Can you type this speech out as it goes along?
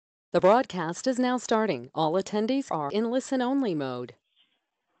The broadcast is now starting. All attendees are in listen-only mode.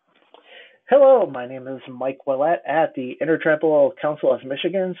 Hello, my name is Mike Willett at the Intertribal Council of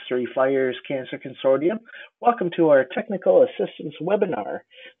Michigan's Three Fires Cancer Consortium. Welcome to our Technical Assistance webinar.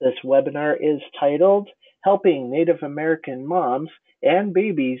 This webinar is titled Helping Native American Moms and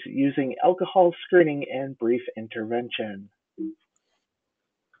Babies Using Alcohol Screening and Brief Intervention.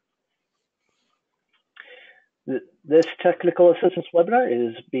 This Technical Assistance webinar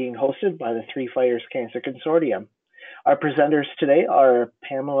is being hosted by the Three Fires Cancer Consortium. Our presenters today are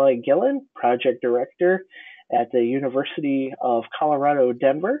Pamela Gillen, Project Director at the University of Colorado,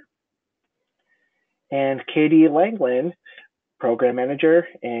 Denver, and Katie Langland, Program Manager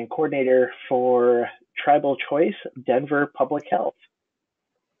and Coordinator for Tribal Choice, Denver Public Health.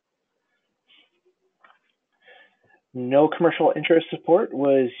 No commercial interest support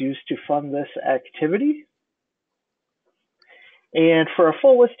was used to fund this activity. And for a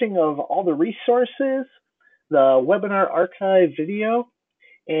full listing of all the resources, the webinar archive video,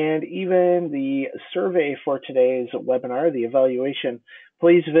 and even the survey for today's webinar, the evaluation,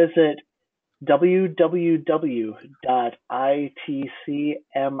 please visit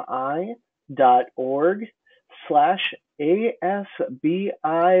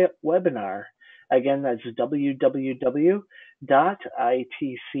www.itcmi.org/aSBI webinar. Again, that's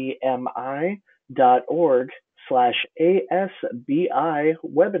www.itcmi.org/aSBI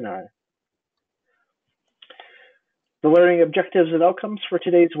webinar. The learning objectives and outcomes for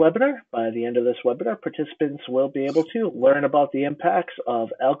today's webinar. By the end of this webinar, participants will be able to learn about the impacts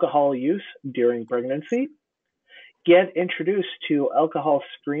of alcohol use during pregnancy, get introduced to alcohol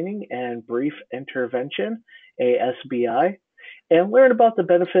screening and brief intervention, aSBI, and learn about the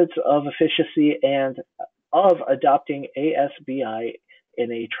benefits of efficacy and of adopting aSBI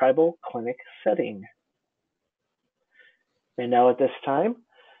in a tribal clinic setting. And now at this time,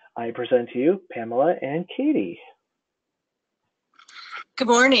 I present to you Pamela and Katie. Good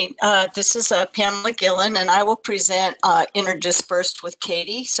morning. This is Pamela Gillen, and I will present interdispersed with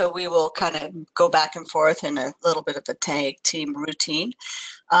Katie. So we will kind of go back and forth in a little bit of a tag team routine.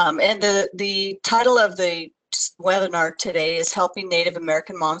 And the title of the webinar today is Helping Native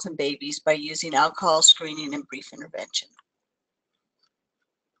American Moms and Babies by Using Alcohol Screening and Brief Intervention.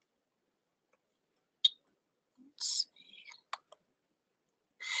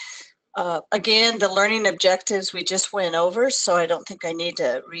 Again, the learning objectives we just went over, so I don't think I need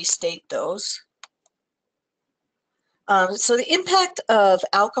to restate those. So the impact of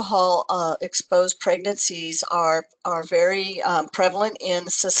alcohol exposed pregnancies are very prevalent in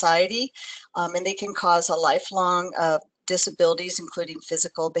society, and they can cause a lifelong disabilities, including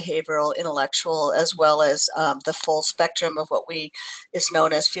physical, behavioral, intellectual, as well as the full spectrum of what is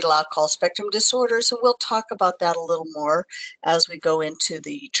known as fetal alcohol spectrum disorder. So we'll talk about that a little more as we go into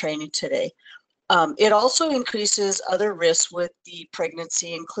the training today. It also increases other risks with the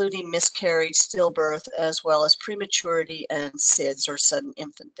pregnancy, including miscarriage, stillbirth, as well as prematurity and SIDS, or sudden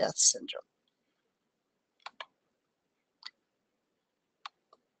infant death syndrome.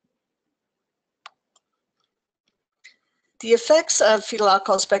 The effects of fetal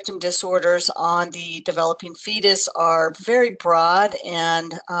alcohol spectrum disorders on the developing fetus are very broad,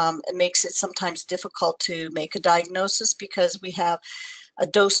 and it makes it sometimes difficult to make a diagnosis because we have a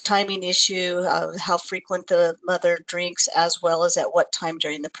dose timing issue, how frequent the mother drinks, as well as at what time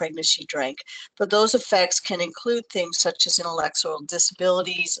during the pregnancy she drank. But those effects can include things such as intellectual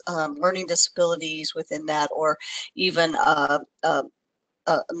disabilities, learning disabilities within that, or even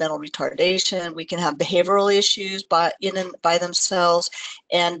mental retardation. We can have behavioral issues by themselves,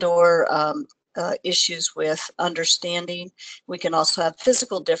 and/or issues with understanding. We can also have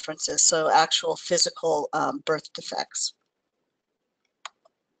physical differences, so actual physical birth defects.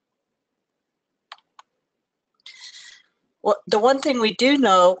 Well, the one thing we do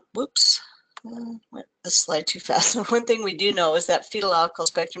know, whoops, went the slide too fast. One thing we do know is that fetal alcohol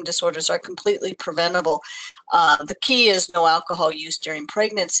spectrum disorders are completely preventable. The key is no alcohol use during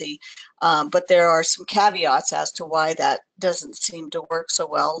pregnancy, but there are some caveats as to why that doesn't seem to work so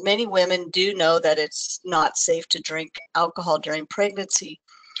well. Many women do know that it's not safe to drink alcohol during pregnancy,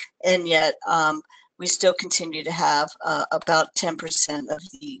 and yet we still continue to have about 10% of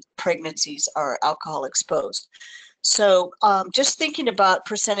the pregnancies are alcohol exposed. So just thinking about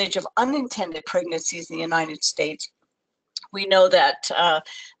percentage of unintended pregnancies in the United States, we know that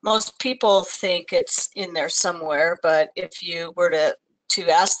most people think it's in there somewhere, but if you were to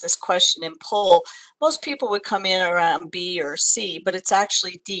ask this question in poll, most people would come in around B or C, but it's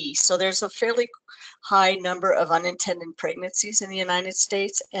actually D. So there's a fairly high number of unintended pregnancies in the United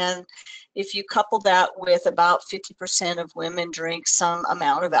States. And if you couple that with about 50% of women drink some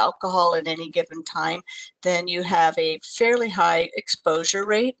amount of alcohol at any given time, then you have a fairly high exposure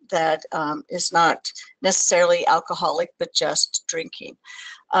rate that is not necessarily alcoholic, but just drinking.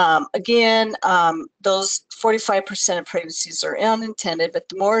 Again, those 45% of pregnancies are unintended, but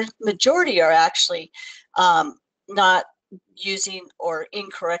the majority are actually not using or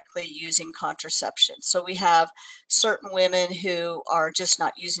incorrectly using contraception. So we have certain women who are just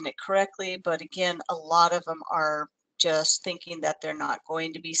not using it correctly, but again, a lot of them are just thinking that they're not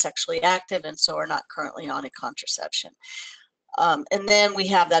going to be sexually active and so are not currently on a contraception. And then we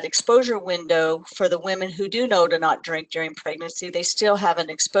have that exposure window for the women who do know to not drink during pregnancy. They still have an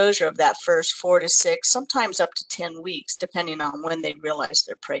exposure of that first 4 to 6, sometimes up to 10 weeks, depending on when they realize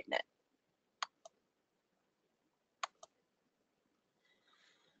they're pregnant.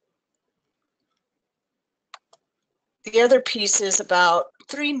 The other piece is about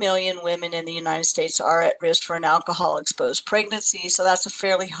 3 million women in the United States are at risk for an alcohol-exposed pregnancy, so that's a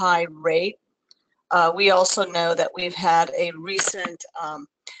fairly high rate. We also know that we've had a recent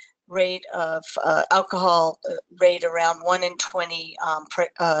rate of alcohol rate around 1 in 20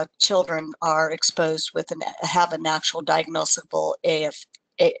 children are exposed with have an actual diagnosable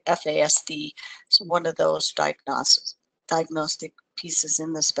FASD, so one of those diagnostic pieces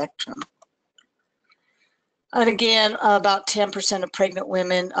in the spectrum. And again, about 10% of pregnant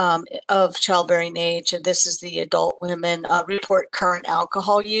women of childbearing age, and this is the adult women, report current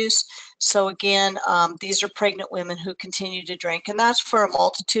alcohol use. So again, these are pregnant women who continue to drink, and that's for a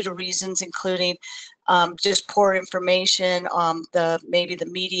multitude of reasons, including just poor information, maybe the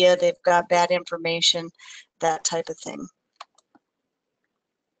media, they've got bad information, that type of thing.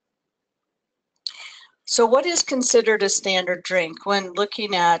 So what is considered a standard drink when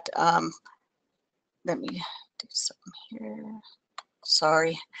looking at, let me do something here.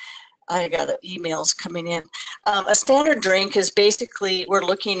 Sorry, I got emails coming in. A standard drink is basically, we're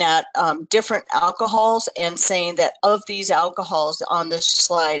looking at different alcohols and saying that of these alcohols on this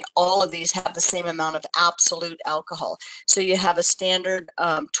slide, all of these have the same amount of absolute alcohol. So you have a standard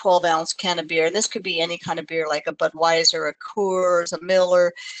 12-ounce can of beer. This could be any kind of beer like a Budweiser, a Coors, a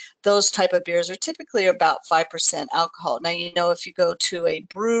Miller. Those type of beers are typically about 5% alcohol. Now, you know, if you go to a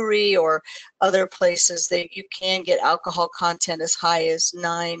brewery or other places, you can get alcohol content as high as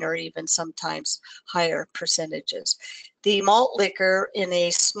 9 or even sometimes higher percentages. The malt liquor in a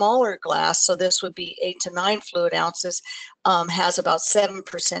smaller glass, so this would be 8 to 9 fluid ounces, has about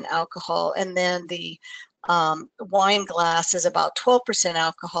 7% alcohol. And then the wine glass is about 12%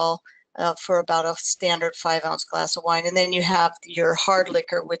 alcohol. For about a standard 5-ounce glass of wine. And then you have your hard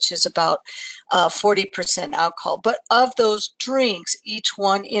liquor, which is about 40% alcohol. But of those drinks, each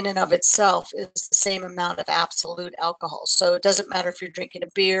one in and of itself is the same amount of absolute alcohol. So it doesn't matter if you're drinking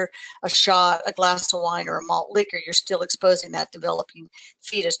a beer, a shot, a glass of wine, or a malt liquor, you're still exposing that developing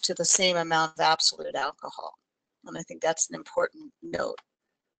fetus to the same amount of absolute alcohol. And I think that's an important note.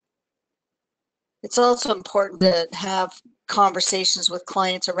 It's also important to have conversations with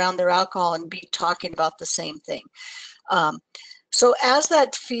clients around their alcohol and be talking about the same thing. So as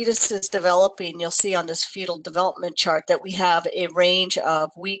that fetus is developing, you'll see on this fetal development chart that we have a range of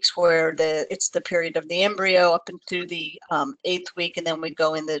weeks where it's the period of the embryo up into the 8th week, and then we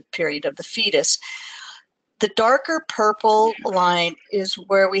go in the period of the fetus. The darker purple line is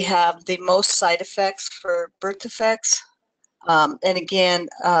where we have the most side effects for birth defects. And again,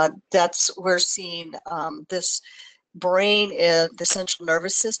 we're seeing this brain, the central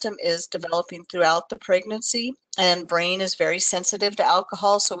nervous system is developing throughout the pregnancy, and brain is very sensitive to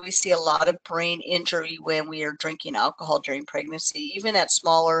alcohol. So we see a lot of brain injury when we are drinking alcohol during pregnancy, even at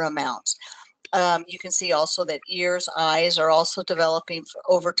smaller amounts. You can see also that ears, eyes are also developing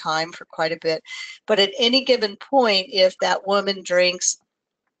over time for quite a bit. But at any given point, if that woman drinks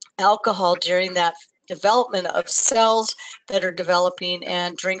alcohol during that development of cells that are developing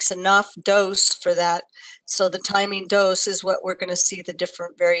and drinks enough dose for that, so the timing dose is what we're going to see the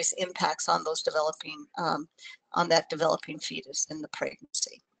different various impacts on those developing, on that developing fetus in the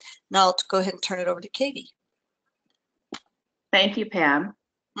pregnancy. Now I'll go ahead and turn it over to Katie. Thank you, Pam.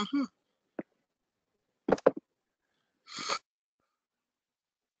 Mm-hmm.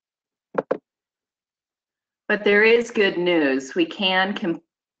 But there is good news. We can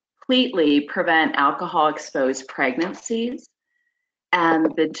completely prevent alcohol-exposed pregnancies.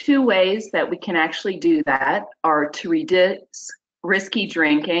 And the 2 ways that we can actually do that are to reduce risky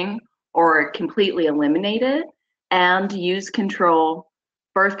drinking or completely eliminate it, and use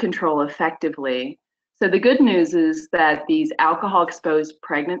birth control effectively So the good news is that these alcohol-exposed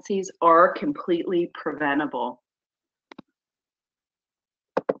pregnancies are completely preventable.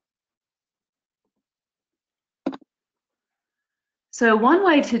 So one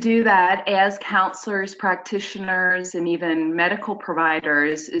way to do that as counselors, practitioners, and even medical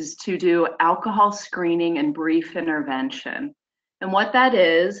providers is to do alcohol screening and brief intervention. And what that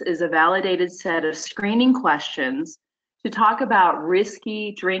is a validated set of screening questions to talk about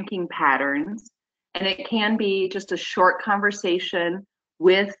risky drinking patterns. And it can be just a short conversation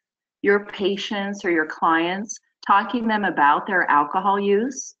with your patients or your clients, talking to them about their alcohol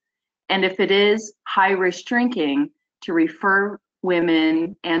use. And if it is high-risk drinking, to refer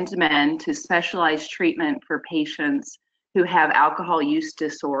women and men to specialized treatment for patients who have alcohol use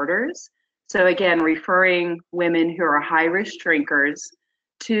disorders. So again, referring women who are high-risk drinkers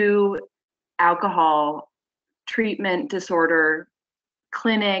to alcohol treatment disorder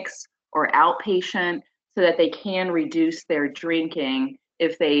clinics or outpatient so that they can reduce their drinking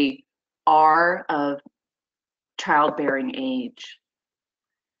if they are of childbearing age.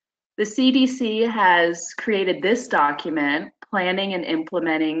 The CDC has created this document, Planning and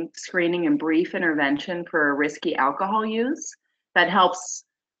Implementing Screening and Brief Intervention for Risky Alcohol Use, that helps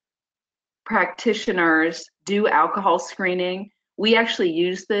practitioners do alcohol screening. We actually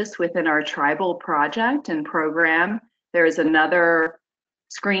use this within our tribal project and program. There is another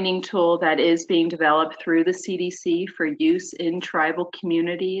screening tool that is being developed through the CDC for use in tribal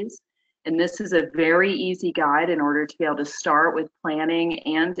communities. And this is a very easy guide in order to be able to start with planning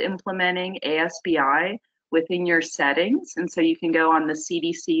and implementing aSBI within your settings. And so you can go on the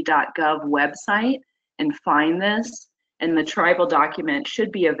cdc.gov website and find this. And the tribal document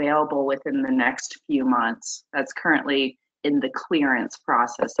should be available within the next few months. That's currently in the clearance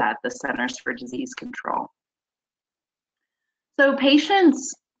process at the Centers for Disease Control. So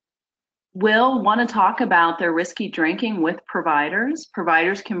patients will want to talk about their risky drinking with providers.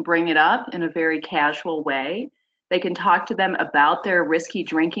 Providers can bring it up in a very casual way. They can talk to them about their risky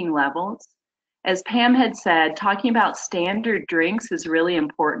drinking levels. As Pam had said, talking about standard drinks is really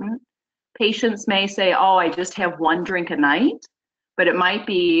important. Patients may say, oh, I just have one drink a night, but it might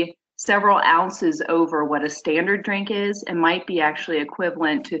be several ounces over what a standard drink is and might be actually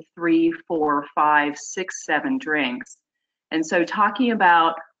equivalent to 3, 4, 5, 6, 7 drinks. And so talking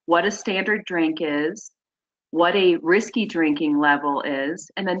about what a standard drink is, what a risky drinking level is,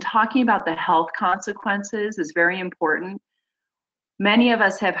 and then talking about the health consequences is very important. Many of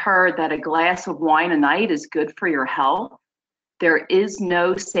us have heard that a glass of wine a night is good for your health. There is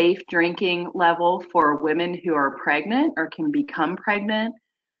no safe drinking level for women who are pregnant or can become pregnant.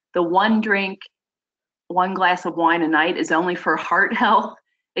 The one glass of wine a night is only for heart health.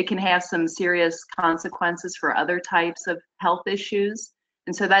 It can have some serious consequences for other types of health issues.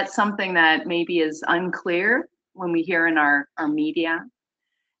 And so that's something that maybe is unclear when we hear in our media.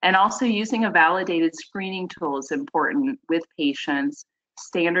 And also using a validated screening tool is important with patients,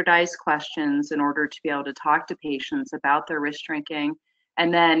 standardized questions in order to be able to talk to patients about their risk drinking.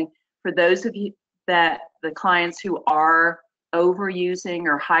 And then for those of you that the clients who are overusing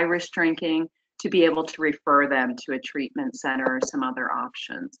or high risk drinking, to be able to refer them to a treatment center or some other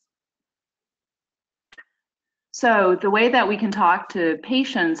options. So the way that we can talk to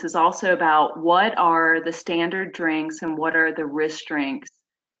patients is also about what are the standard drinks and what are the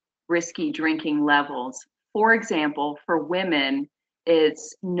risky drinking levels. For example, for women,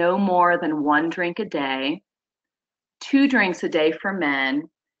 it's no more than 1 drink a day, 2 drinks a day for men,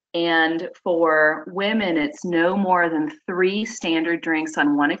 and for women, it's no more than 3 standard drinks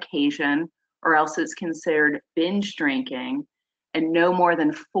on one occasion, or else it's considered binge drinking, and no more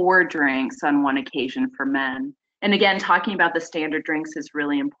than 4 drinks on one occasion for men. And again, talking about the standard drinks is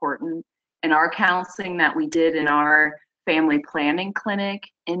really important. In our counseling that we did in our family planning clinic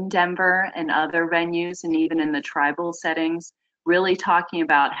in Denver and other venues, and even in the tribal settings, really talking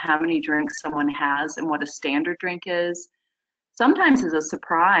about how many drinks someone has and what a standard drink is, sometimes is a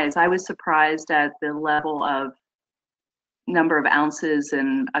surprise. I was surprised at the level of number of ounces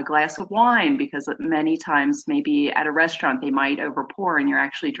in a glass of wine, because many times maybe at a restaurant they might overpour and you're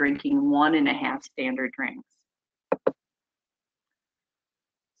actually drinking 1.5 standard drinks.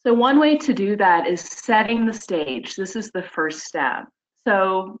 So one way to do that is setting the stage. This is the first step.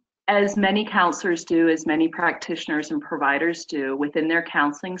 So as many counselors do, as many practitioners and providers do within their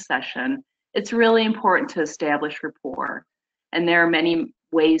counseling session, it's really important to establish rapport. And there are many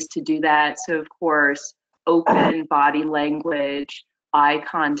ways to do that. So of course, open body language, eye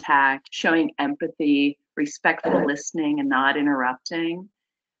contact, showing empathy, respectful listening and not interrupting.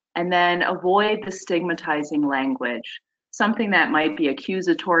 And then avoid the stigmatizing language. Something that might be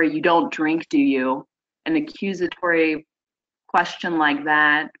accusatory, you don't drink, do you? an accusatory question like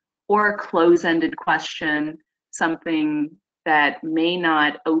that, or a close-ended question, something that may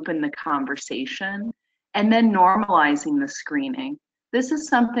not open the conversation, and then normalizing the screening. This is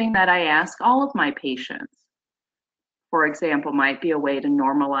something that I ask all of my patients. For example, might be a way to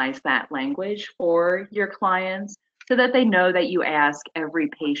normalize that language for your clients so that they know that you ask every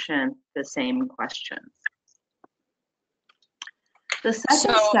patient the same questions. The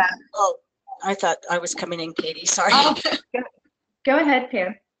second step. Oh, I thought I was coming in, Katie. Sorry. Oh, go ahead,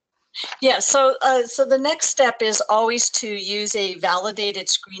 Pam. Yeah, so the next step is always to use a validated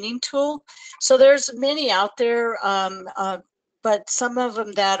screening tool. So there's many out there, but some of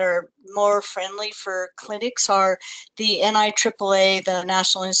them that are more friendly for clinics are the NIAAA, the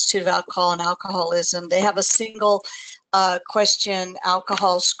National Institute of Alcohol and Alcoholism. They have a single question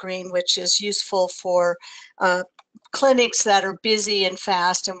alcohol screen, which is useful for clinics that are busy and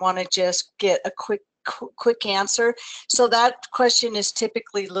fast and want to just get a quick answer. So that question is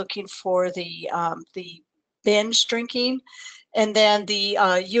typically looking for the binge drinking. And then the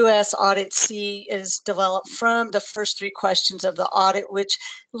US Audit C is developed from the first 3 questions of the audit, which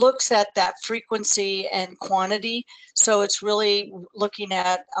looks at that frequency and quantity. So it's really looking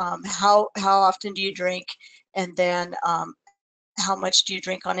at how often do you drink, and then how much do you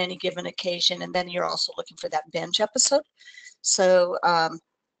drink on any given occasion, and then you're also looking for that binge episode. So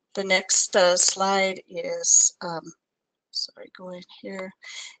the next slide is, sorry, going here,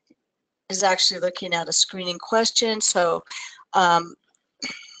 is actually looking at a screening question. So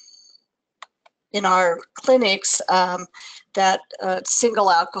in our clinics, that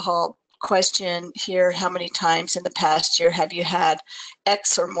single alcohol question here, how many times in the past year have you had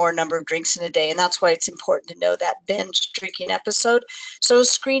X or more number of drinks in a day? And that's why it's important to know that binge drinking episode. So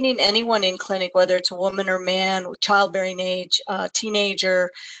screening anyone in clinic, whether it's a woman or man, childbearing age, teenager,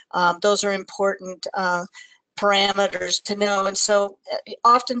 those are important parameters to know. And so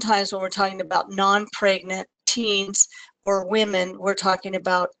oftentimes when we're talking about non-pregnant teens or women, we're talking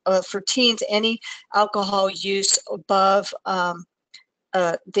about, for teens, any alcohol use above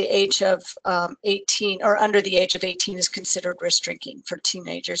the age of 18 or under the age of 18 is considered risk drinking for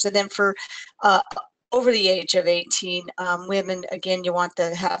teenagers. And then for over the age of 18, women, again, you want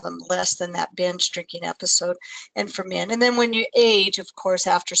to have them less than that binge drinking episode, and for men. And then when you age, of course,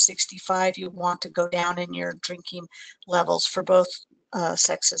 after 65, you want to go down in your drinking levels for both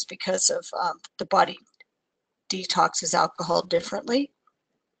sexes because of the body detoxes alcohol differently.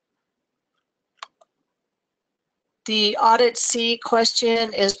 The Audit C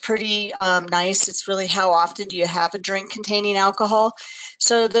question is pretty nice. It's really how often do you have a drink containing alcohol?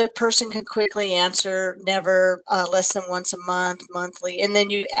 So the person can quickly answer never, less than once a month, monthly, and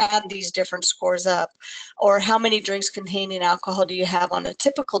then you add these different scores up. Or how many drinks containing alcohol do you have on a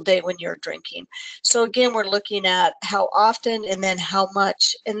typical day when you're drinking? So again, we're looking at how often and then how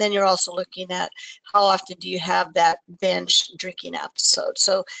much, and then you're also looking at how often do you have that binge drinking episode.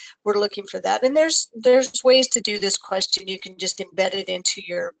 So we're looking for that. And there's ways to do this question. You can just embed it into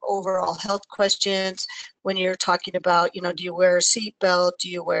your overall health questions when you're talking about, you know, do you wear a seatbelt? Do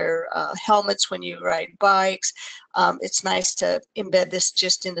you wear helmets when you ride bikes? It's nice to embed this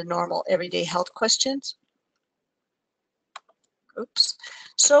just into normal everyday health questions. Oops.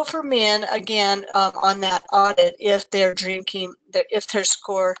 So for men, again, on that audit, if they're drinking, if their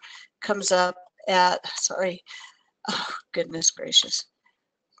score comes up at, sorry, oh, goodness gracious.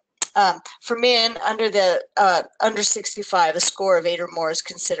 For men under 65, a score of 8 or more is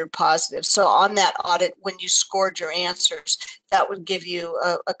considered positive. So on that audit, when you scored your answers, that would give you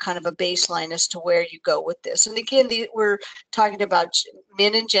a kind of a baseline as to where you go with this. And again, we're talking about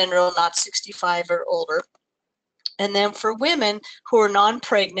men in general, not 65 or older. And then for women who are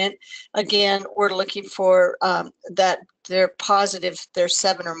non-pregnant, again, we're looking for that they're positive, they're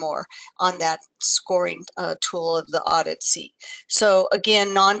 7 or more on that scoring tool of the Audit C. So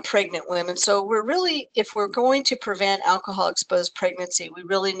again, non-pregnant women. So we're really, if we're going to prevent alcohol-exposed pregnancy, we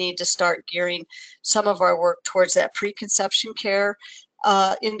really need to start gearing some of our work towards that preconception care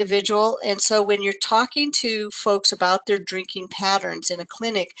individual. And so when you're talking to folks about their drinking patterns in a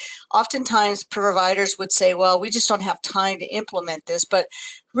clinic, oftentimes providers would say, well, we just don't have time to implement this, but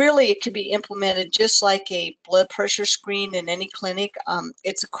really it could be implemented just like a blood pressure screen in any clinic.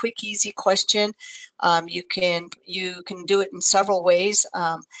 It's a quick, easy question. You can do it in several ways.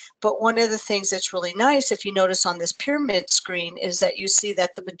 But one of the things that's really nice, if you notice on this pyramid screen, is that you see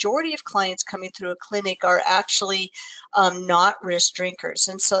that the majority of clients coming through a clinic are actually not risk drinkers.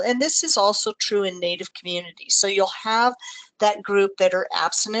 And this is also true in Native communities. So you'll have that group that are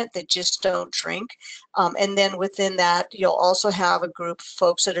abstinent, that just don't drink. And then within that, you'll also have a group of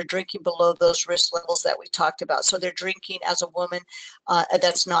folks that are drinking below those risk levels that we talked about. So they're drinking as a woman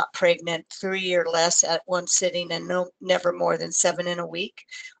that's not pregnant, 3 or less at one sitting, and never more than 7 in a week.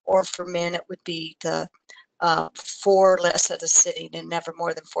 Or for men, it would be the 4 less at a sitting and never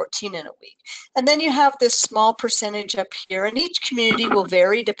more than 14 in a week. And then you have this small percentage up here, and each community will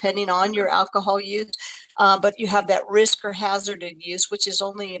vary depending on your alcohol use, but you have that risk or hazarded use, which is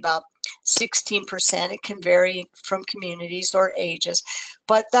only about 16%. It can vary from communities or ages,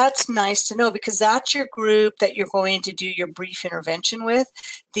 but that's nice to know because that's your group that you're going to do your brief intervention with.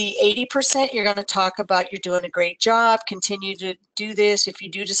 The 80%, you're going to talk about you're doing a great job, continue to do this. If you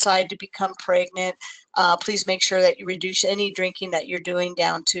do decide to become pregnant, please make sure that you reduce any drinking that you're doing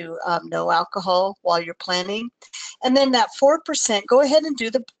down to no alcohol while you're planning. And then that 4%, go ahead and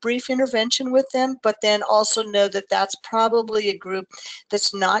do the brief intervention with them, but then also know that that's probably a group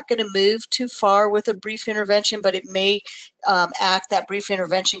that's not going to move too far with a brief intervention, but it may that brief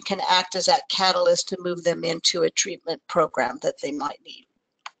intervention can act as that catalyst to move them into a treatment program that they might need.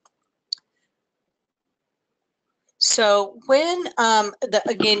 So when,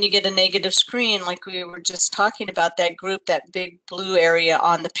 again, you get a negative screen, like we were just talking about, that group, that big blue area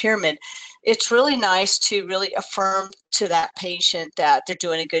on the pyramid, it's really nice to really affirm to that patient that they're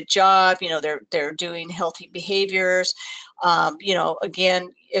doing a good job, they're doing healthy behaviors. Again,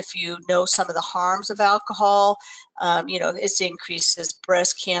 if you know some of the harms of alcohol, it increases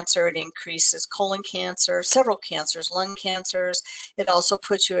breast cancer, it increases colon cancer, several cancers, lung cancers. It also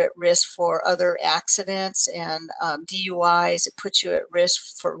puts you at risk for other accidents and DUIs. It puts you at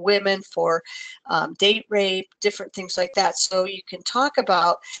risk for women for date rape, different things like that. So you can talk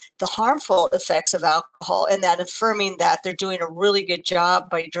about the harmful effects of alcohol and that affirming that they're doing a really good job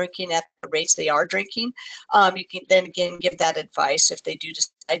by drinking at the rates they are drinking. You can then again give that advice if they do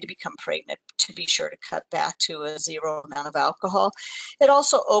decide to become pregnant to be sure to cut back to a zero amount of alcohol. It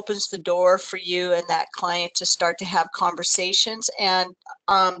also opens the door for you and that client to start to have conversations. And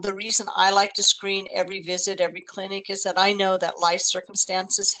the reason I like to screen every visit, every clinic, is that I know that life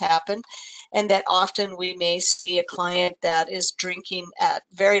circumstances happen and that often we may see a client that is drinking at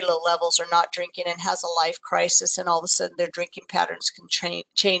very low levels or not drinking and has a life crisis, and all of a sudden their drinking patterns can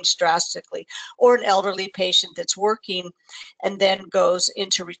change drastically. Or an elderly patient that's working and then goes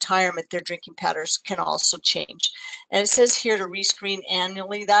into retirement, their drinking patterns can also change. And it says here to rescreen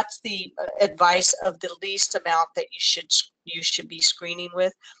annually. That's the advice of the least amount that you should be screening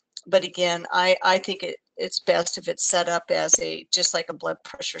with. But again, I think it's best if it's set up as just like a blood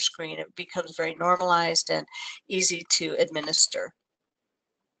pressure screen. It becomes very normalized and easy to administer.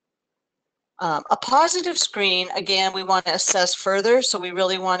 A positive screen, again, we want to assess further. So we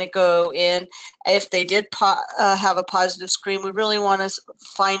really want to go in. If they did have a positive screen, we really want to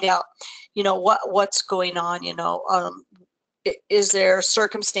find out, what's going on, is there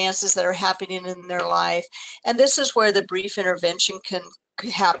circumstances that are happening in their life? And this is where the brief intervention can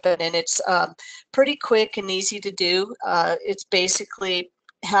happen. And it's pretty quick and easy to do. It's basically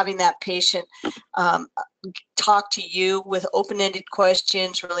having that patient talk to you with open-ended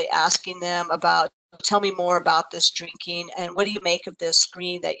questions, really asking them about, tell me more about this drinking and what do you make of this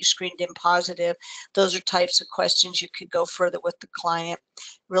screen that you screened in positive? Those are types of questions you could go further with the client.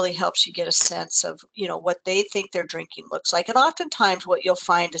 Really helps you get a sense of, what they think their drinking looks like. And oftentimes what you'll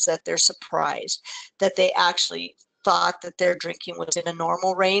find is that they're surprised that they actually thought that their drinking was in a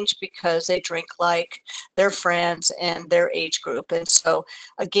normal range because they drink like their friends and their age group. And so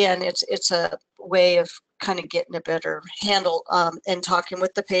again, it's a way of kind of getting a better handle and talking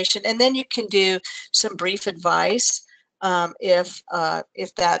with the patient. And then you can do some brief advice if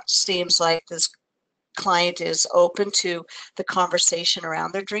that seems like this client is open to the conversation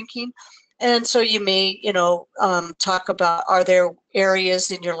around their drinking. And so you may, talk about, are there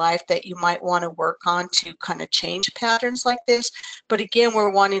areas in your life that you might want to work on to kind of change patterns like this? But again,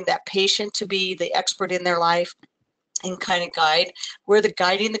 we're wanting that patient to be the expert in their life and kind of guide. We're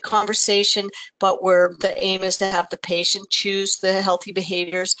guiding the conversation, but the aim is to have the patient choose the healthy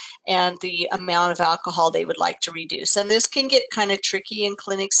behaviors and the amount of alcohol they would like to reduce. And this can get kind of tricky in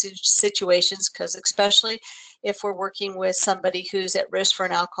clinic situations because especially if we're working with somebody who's at risk for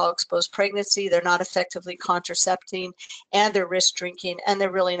an alcohol-exposed pregnancy, they're not effectively contracepting and they're risk drinking and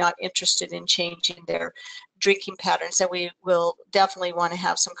they're really not interested in changing their drinking patterns. And we will definitely want to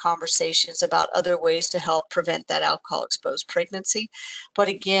have some conversations about other ways to help prevent that alcohol-exposed pregnancy. But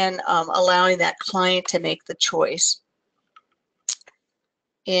again, allowing that client to make the choice.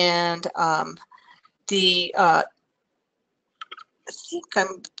 And I think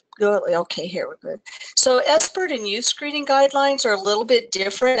I'm Good. Okay, here we're good. So aSBI and youth screening guidelines are a little bit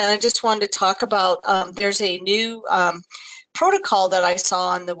different, and I just wanted to talk about, there's a new protocol that I saw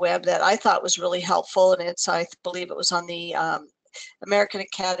on the web that I thought was really helpful, and I believe it was on the American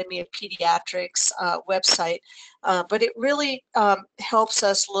Academy of Pediatrics website, but it really helps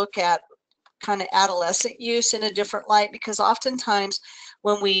us look at kind of adolescent use in a different light, because oftentimes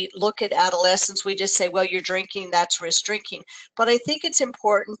when we look at adolescents, we just say, well, you're drinking, that's risk drinking. But I think it's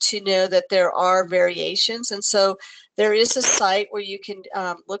important to know that there are variations. And so there is a site where you can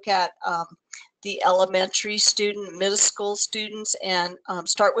look at the elementary student, middle school students, and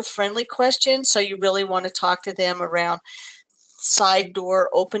start with friendly questions. So you really want to talk to them around side door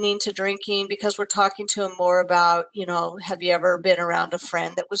opening to drinking, because we're talking to them more about, you know, have you ever been around a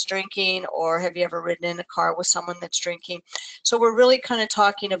friend that was drinking, or have you ever ridden in a car with someone that's drinking? So we're really kind of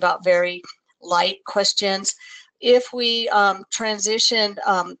talking about very light questions. If we transition,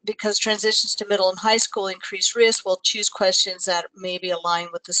 because transitions to middle and high school increase risk, we'll choose questions that maybe align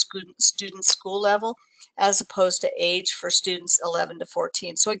with the student school level, as opposed to age for students 11 to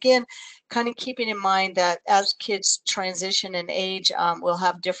 14. So again, kind of keeping in mind that as kids transition in age, we'll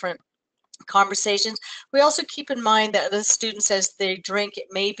have different conversations. We also keep in mind that the students, as they drink, it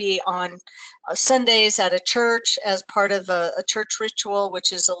may be on Sundays at a church as part of a church ritual,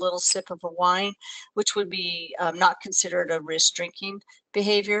 which is a little sip of a wine, which would be not considered a risk drinking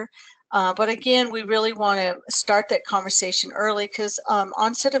behavior. But again, we really want to start that conversation early, because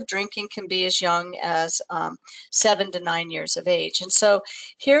onset of drinking can be as young as 7 to 9 years of age. And so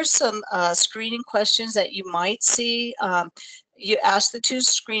here's some screening questions that you might see. You ask the 2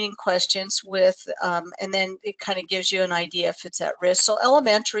 screening questions with, and then it kind of gives you an idea if it's at risk. So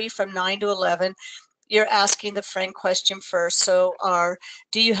elementary, from 9 to 11, you're asking the friend question first. So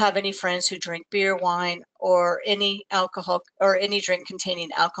do you have any friends who drink beer, wine, or any alcohol, or any drink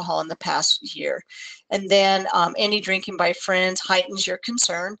containing alcohol in the past year? And then any drinking by friends heightens your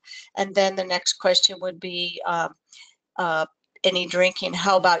concern. And then the next question would be, any drinking.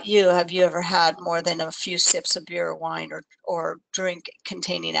 How about you? Have you ever had more than a few sips of beer or wine, or drink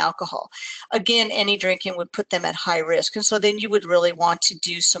containing alcohol? Again, any drinking would put them at high risk. And so then you would really want to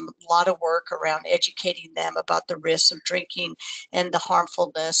do a lot of work around educating them about the risks of drinking and the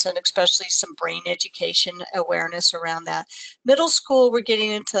harmfulness, and especially some brain education awareness around that. Middle school, we're getting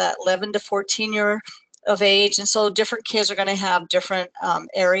into that 11 to 14 year of age. And so different kids are going to have different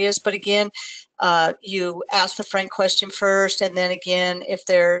areas. But again, you ask the friend question first, and then again, if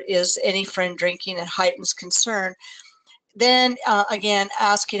there is any friend drinking, it heightens concern. Then again,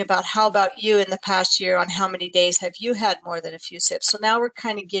 asking about how about you in the past year, on how many days have you had more than a few sips? So now we're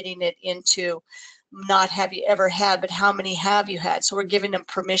kind of getting it into not have you ever had, but how many have you had? So we're giving them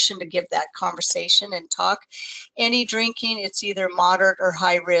permission to give that conversation and talk. Any drinking, it's either moderate or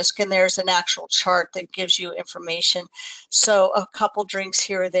high risk, and there's an actual chart that gives you information. So a couple drinks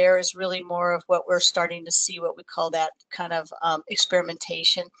here or there is really more of what we're starting to see, what we call that kind of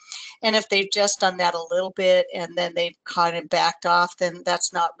experimentation. And if they've just done that a little bit and then they've kind of backed off, then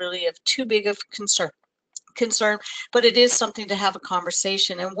that's not really of too big of concern, but it is something to have a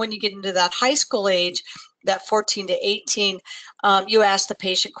conversation. And when you get into that high school age, that 14 to 18, you ask the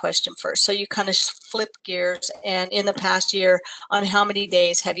patient question first. So you kind of flip gears, and in the past year, on how many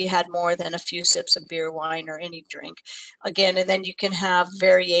days have you had more than a few sips of beer, wine, or any drink? Again, and then you can have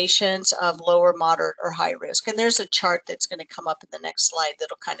variations of lower, moderate, or high risk. And there's a chart that's going to come up in the next slide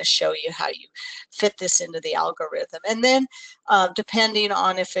that'll kind of show you how you fit this into the algorithm. And then depending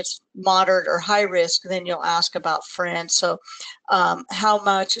on if it's moderate or high risk, then you'll ask about friends. So how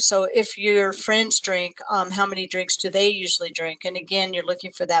much, so if your friends drink, how many drinks do they usually drink? And again, you're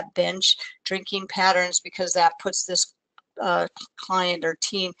looking for that binge drinking patterns, because that puts this client or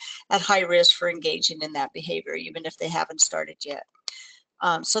teen at high risk for engaging in that behavior, even if they haven't started yet.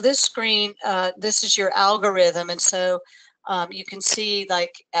 So this screen, this is your algorithm. And so you can see,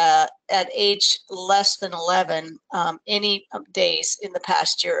 like at age less than 11, any days in the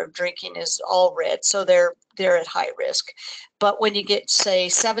past year of drinking is all red. So they're at high risk. But when you get, say,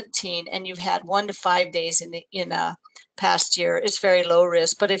 17 and you've had 1 to 5 days in a past year, it's very low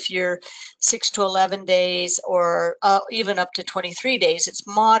risk. But if you're 6 to 11 days, or even up to 23 days, it's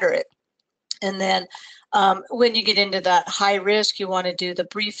moderate. And then when you get into that high risk, you want to do the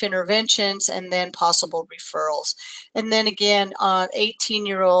brief interventions and then possible referrals. And then again, on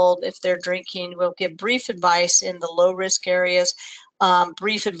 18-year-old, if they're drinking, we'll give brief advice in the low risk areas,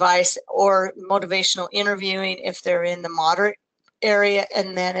 brief advice or motivational interviewing if they're in the moderate area.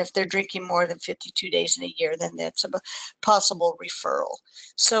 And then if they're drinking more than 52 days in a year, then that's a possible referral.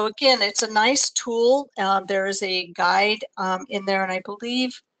 So again, it's a nice tool. There is a guide in there, and I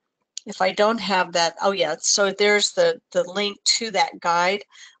believe If I don't have that, oh yeah, so there's the link to that guide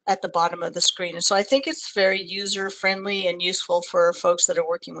at the bottom of the screen. And so I think it's very user friendly and useful for folks that are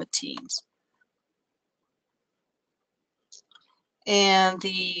working with teens. And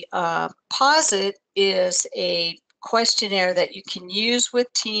the POSIT is a questionnaire that you can use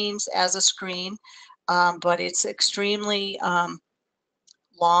with teens as a screen, but it's extremely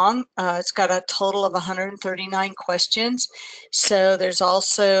long. It's got a total of 139 questions. So there's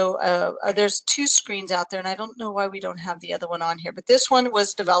also, there's 2 screens out there, and I don't know why we don't have the other one on here, but this one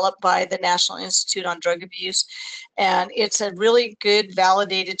was developed by the National Institute on Drug Abuse, and it's a really good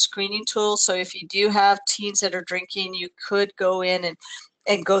validated screening tool. So if you do have teens that are drinking, you could go in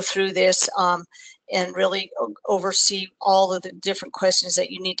and go through this and really oversee all of the different questions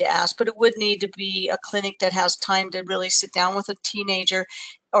that you need to ask. But it would need to be a clinic that has time to really sit down with a teenager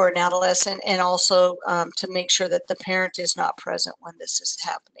or an adolescent, and also to make sure that the parent is not present when this is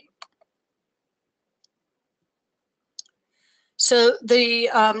happening. So the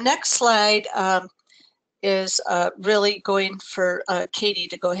next slide is really going for Katie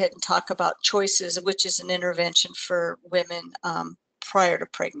to go ahead and talk about choices, which is an intervention for women prior to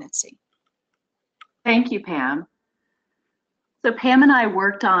pregnancy. Thank you, Pam. So Pam and I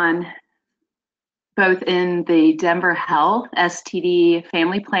worked on both in the Denver Health STD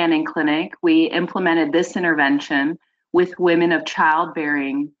Family Planning Clinic. We implemented this intervention with women of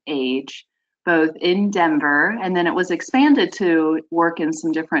childbearing age, both in Denver, and then it was expanded to work in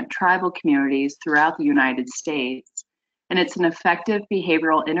some different tribal communities throughout the United States. And it's an effective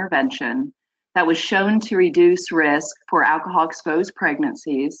behavioral intervention that was shown to reduce risk for alcohol-exposed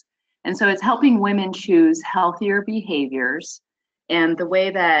pregnancies. And so it's helping women choose healthier behaviors. And the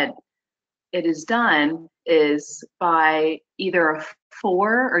way that it is done is by either a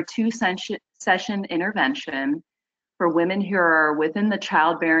 4 or 2 session intervention for women who are within the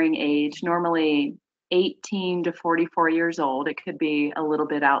childbearing age, normally 18 to 44 years old. It could be a little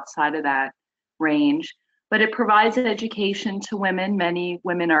bit outside of that range, but it provides education to women. Many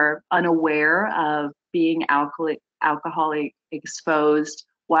women are unaware of being alcoholic exposed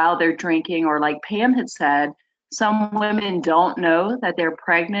while they're drinking, or like Pam had said, some women don't know that they're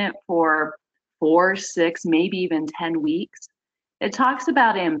pregnant for 4, 6, maybe even 10 weeks. It talks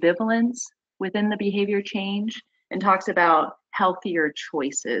about ambivalence within the behavior change and talks about healthier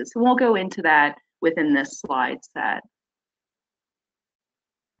choices. We'll go into that within this slide set.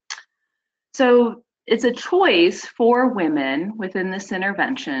 So it's a choice for women within this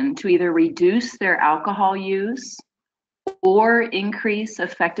intervention to either reduce their alcohol use or increase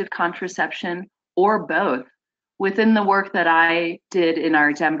effective contraception, or both. Within the work that I did in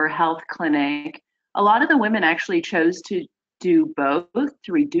our Denver Health Clinic, a lot of the women actually chose to do both,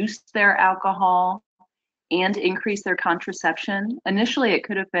 to reduce their alcohol and increase their contraception. Initially, it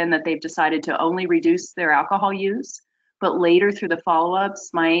could have been that they've decided to only reduce their alcohol use, but later through the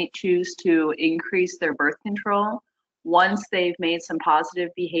follow-ups might choose to increase their birth control once they've made some positive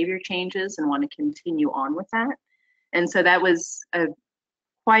behavior changes and want to continue on with that. And so that was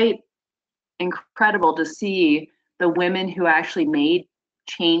quite incredible to see the women who actually made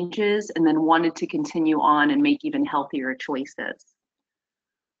changes and then wanted to continue on and make even healthier choices.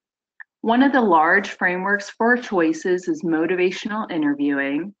 One of the large frameworks for choices is motivational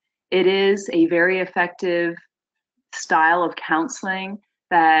interviewing. It is a very effective style of counseling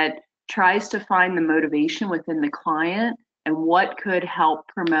that tries to find the motivation within the client and what could help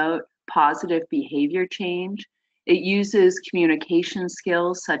promote positive behavior change. It uses communication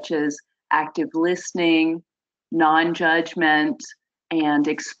skills such as active listening, non-judgment, and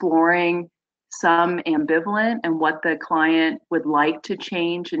exploring some ambivalent and what the client would like to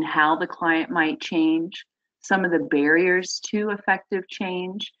change and how the client might change, some of the barriers to effective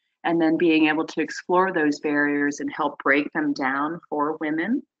change, and then being able to explore those barriers and help break them down for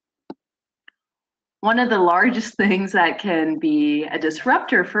women. One of the largest things that can be a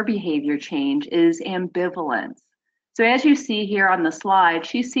disruptor for behavior change is ambivalence. So as you see here on the slide,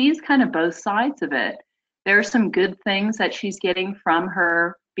 she sees kind of both sides of it. There are some good things that she's getting from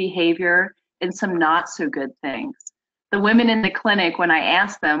her behavior and some not so good things. The women in the clinic, when I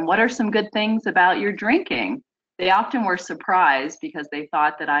asked them, what are some good things about your drinking? They often were surprised because they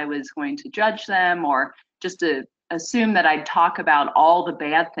thought that I was going to judge them or just to assume that I'd talk about all the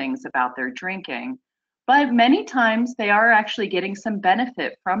bad things about their drinking. But many times they are actually getting some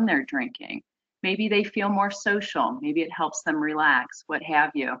benefit from their drinking. Maybe they feel more social, maybe it helps them relax, what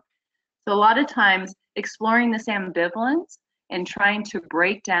have you. So a lot of times exploring this ambivalence and trying to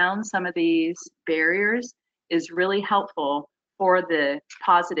break down some of these barriers is really helpful for the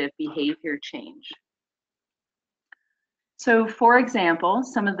positive behavior change. So for example,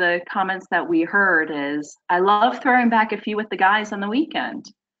 some of the comments that we heard is, I love throwing back a few with the guys on the weekend,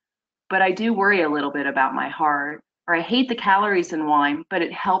 but I do worry a little bit about my heart. Or I hate the calories in wine, but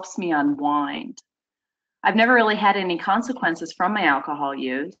it helps me unwind. I've never really had any consequences from my alcohol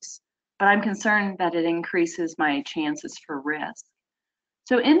use, but I'm concerned that it increases my chances for risk.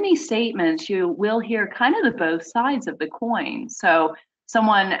 So in these statements, you will hear kind of the both sides of the coin. So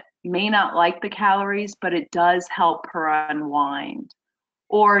someone may not like the calories, but it does help her unwind.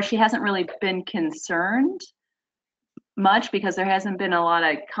 Or she hasn't really been concerned much because there hasn't been a lot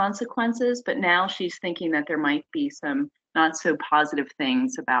of consequences, but now she's thinking that there might be some not so positive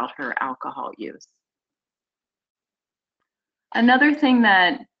things about her alcohol use. Another thing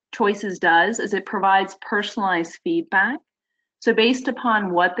that Choices does is it provides personalized feedback. So based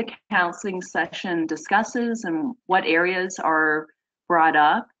upon what the counseling session discusses and what areas are brought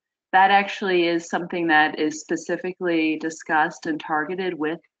up, that actually is something that is specifically discussed and targeted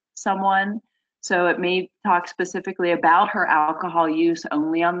with someone. So it may talk specifically about her alcohol use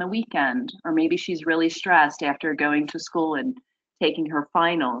only on the weekend, or maybe she's really stressed after going to school and taking her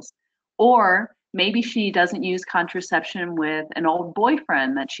finals. Or maybe she doesn't use contraception with an old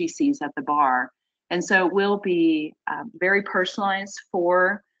boyfriend that she sees at the bar. And so it will be very personalized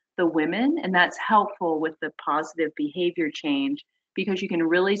for the women, and that's helpful with the positive behavior change because you can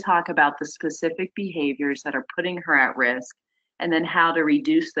really talk about the specific behaviors that are putting her at risk and then how to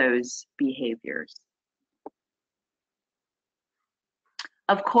reduce those behaviors.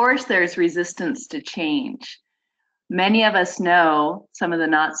 Of course, there's resistance to change. Many of us know some of the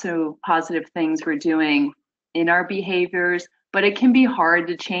not so positive things we're doing in our behaviors, but it can be hard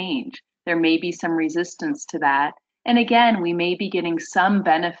to change. There may be some resistance to that. And again, we may be getting some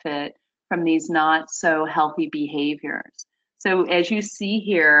benefit from these not so healthy behaviors. So as you see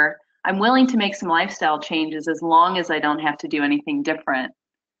here, I'm willing to make some lifestyle changes as long as I don't have to do anything different.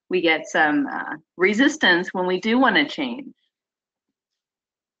 We get some resistance when we do want to change.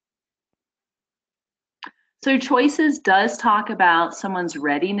 So Choices does talk about someone's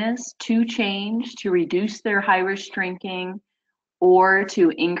readiness to change, to reduce their high-risk drinking, or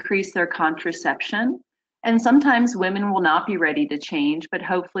to increase their contraception. And sometimes women will not be ready to change, but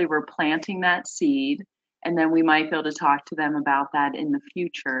hopefully we're planting that seed, and then we might be able to talk to them about that in the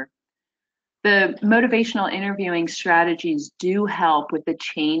future. The motivational interviewing strategies do help with the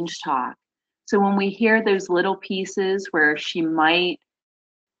change talk. So when we hear those little pieces where she might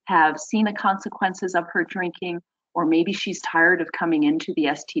have seen the consequences of her drinking, or maybe she's tired of coming into the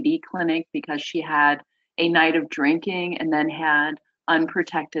STD clinic because she had a night of drinking and then had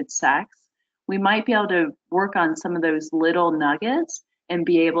unprotected sex, we might be able to work on some of those little nuggets and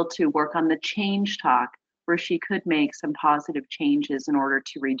be able to work on the change talk where she could make some positive changes in order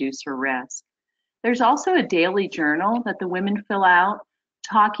to reduce her risk. There's also a daily journal that the women fill out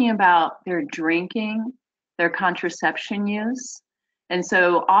talking about their drinking, their contraception use. And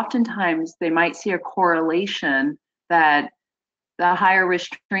so oftentimes they might see a correlation that the higher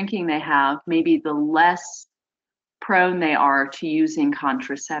risk drinking they have, maybe the less prone they are to using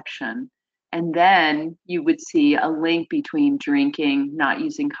contraception. And then you would see a link between drinking, not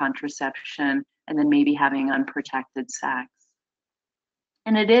using contraception, and then maybe having unprotected sex.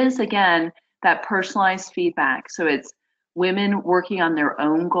 And it is, again, that personalized feedback. So it's women working on their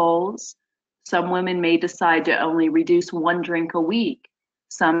own goals. Some women may decide to only reduce 1 drink a week.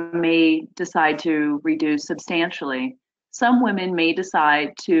 Some may decide to reduce substantially. Some women may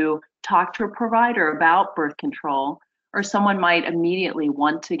decide to talk to a provider about birth control, or someone might immediately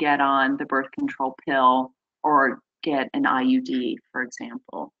want to get on the birth control pill or get an IUD, for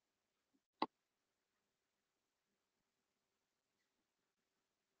example.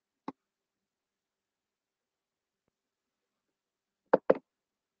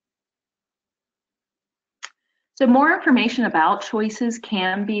 So more information about Choices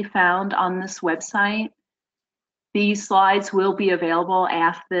can be found on this website. These slides will be available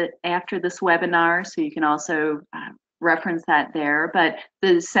after this webinar, so you can also reference that there. But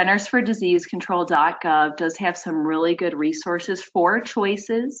the Centers for Disease Control.gov does have some really good resources for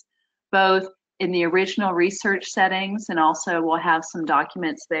Choices, both in the original research settings, and also we'll have some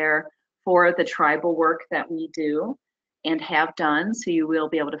documents there for the tribal work that we do and have done, so you will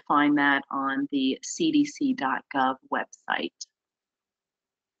be able to find that on the cdc.gov website.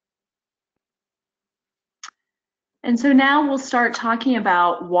 And so now we'll start talking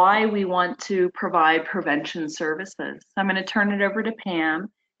about why we want to provide prevention services. So I'm going to turn it over to Pam,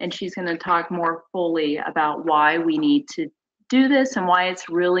 and she's going to talk more fully about why we need to do this and why it's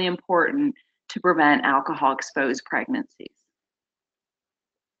really important to prevent alcohol-exposed pregnancies.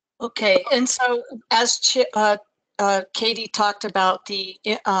 Okay, and so as Katie talked about the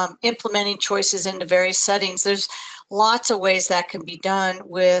implementing choices into various settings. There's lots of ways that can be done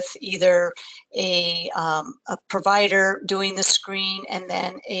with either a provider doing the screen and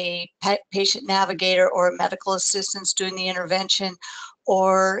then a patient navigator or a medical assistant doing the intervention,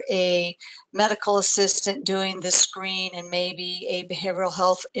 or a medical assistant doing the screen and maybe a behavioral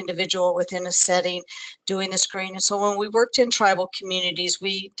health individual within a setting doing the screen. And so when we worked in tribal communities,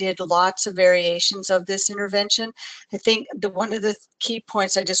 we did lots of variations of this intervention. I think one of the key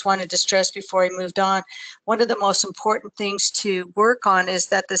points I just wanted to stress before I moved on, one of the most important things to work on is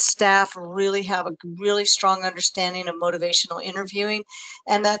that the staff really have a really strong understanding of motivational interviewing,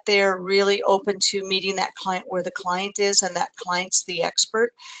 and that they're really open to meeting that client where the client is and that client's the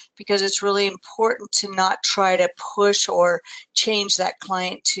expert, because it's really important to not try to push or change that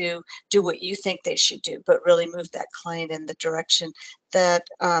client to do what you think they should do, but really move that client in the direction that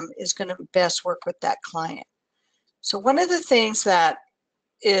is going to best work with that client. So one of the things that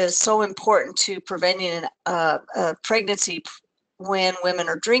is so important to preventing a pregnancy when women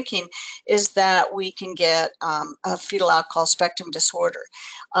are drinking is that we can get a fetal alcohol spectrum disorder.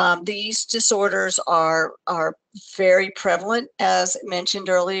 These disorders are very prevalent, as mentioned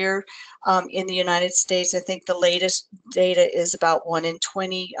earlier, in the United States. I think the latest data is about 1 in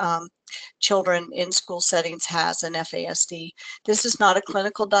 20 children in school settings has an FASD. This is not a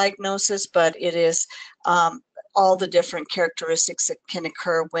clinical diagnosis, but it is all the different characteristics that can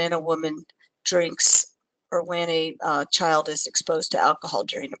occur when a woman drinks or when a child is exposed to alcohol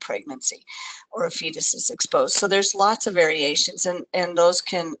during a pregnancy or a fetus is exposed. So there's lots of variations, and those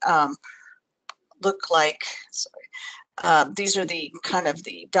can look like, these are the kind of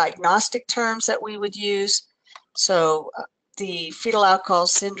the diagnostic terms that we would use. So the fetal alcohol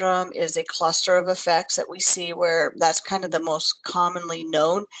syndrome is a cluster of effects that we see, where that's kind of the most commonly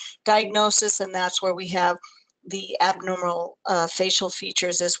known diagnosis, and that's where we have the abnormal facial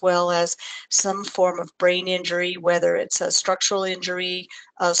features as well as some form of brain injury, whether it's a structural injury,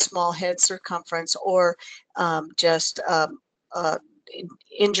 a small head circumference, or just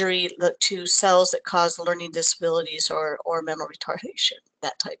injury to cells that cause learning disabilities or mental retardation,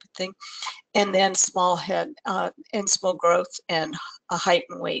 that type of thing. And then small head and small growth and a height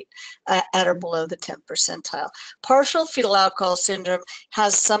and weight at or below the 10th percentile. Partial fetal alcohol syndrome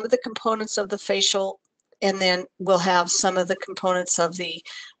has some of the components of the facial, and then we'll have some of the components of the,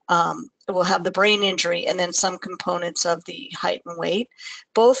 we'll have the brain injury, and then some components of the height and weight.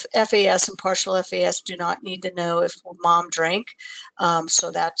 Both FAS and partial FAS do not need to know if mom drank.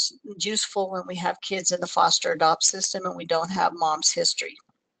 So that's useful when we have kids in the foster adopt system and we don't have mom's history.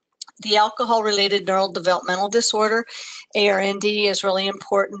 The alcohol-related neurodevelopmental disorder, ARND, is really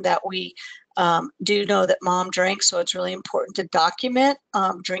important that we do know that mom drank, so it's really important to document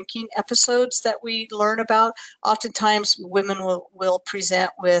drinking episodes that we learn about. Oftentimes, women will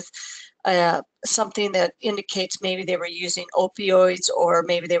present with something that indicates maybe they were using opioids, or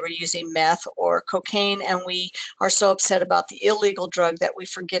maybe they were using meth or cocaine, and we are so upset about the illegal drug that we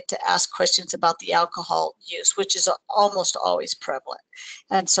forget to ask questions about the alcohol use, which is almost always prevalent.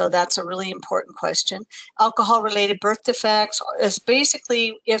 And so that's a really important question. Alcohol-related birth defects is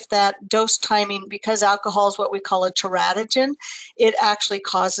basically if that dose timing, because alcohol is what we call a teratogen, it actually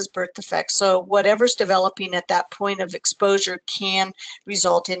causes birth defects. So whatever's developing at that point of exposure can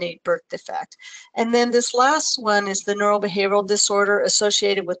result in a birth defect. And then this last one is the neurobehavioral disorder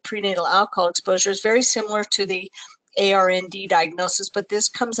associated with prenatal alcohol exposure. Is very similar to the ARND diagnosis, but this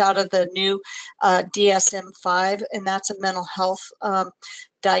comes out of the new DSM-5, and that's a mental health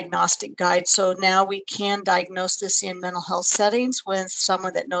diagnostic guide. So now we can diagnose this in mental health settings with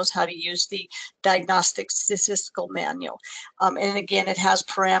someone that knows how to use the diagnostic statistical manual. And again, it has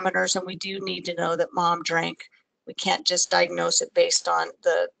parameters, and we do need to know that mom drank. We can't just diagnose it based on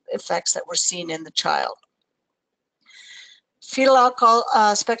the effects that we're seeing in the child. Fetal alcohol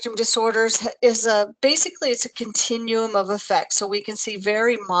spectrum disorders is basically it's a continuum of effects. So we can see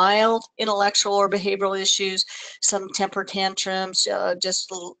very mild intellectual or behavioral issues, some temper tantrums,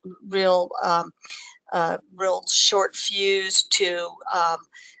 just real short fuse, to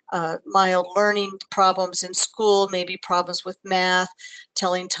mild learning problems in school, maybe problems with math,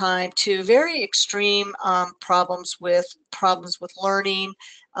 telling time, to very extreme problems with learning,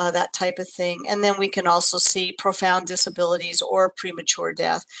 that type of thing. And then we can also see profound disabilities or premature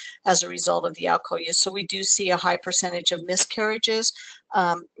death as a result of the alcohol use. So we do see a high percentage of miscarriages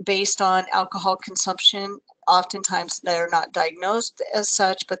based on alcohol consumption. Oftentimes they're not diagnosed as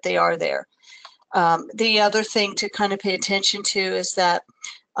such, but they are there. The other thing to kind of pay attention to is that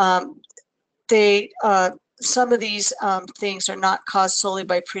some of these things are not caused solely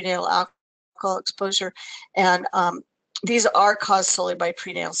by prenatal alcohol exposure. And these are caused solely by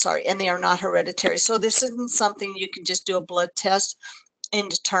prenatal, and they are not hereditary. So this isn't something you can just do a blood test and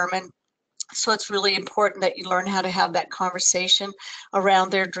determine. So it's really important that you learn how to have that conversation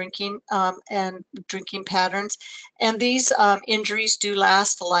around their drinking and drinking patterns. And these injuries do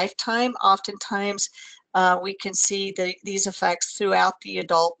last a lifetime. Oftentimes, we can see these effects throughout the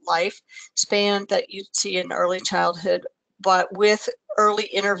adult life span that you see in early childhood, but with early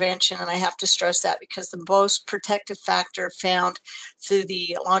intervention, and I have to stress that because the most protective factor found through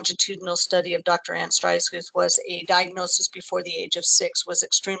the longitudinal study of Dr. Ann Streisguth was a diagnosis before the age of 6 was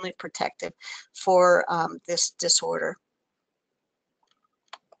extremely protective for this disorder.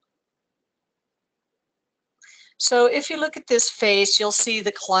 So if you look at this face, you'll see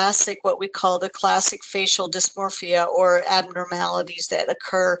the classic, what we call the classic facial dysmorphia or abnormalities that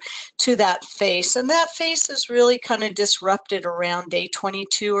occur to that face. And that face is really kind of disrupted around day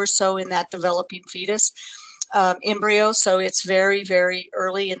 22 or so in that developing fetus embryo. So it's very, very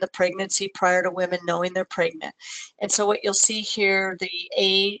early in the pregnancy prior to women knowing they're pregnant. And so what you'll see here,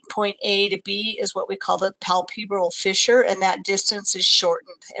 the point A to B is what we call the palpebral fissure, and that distance is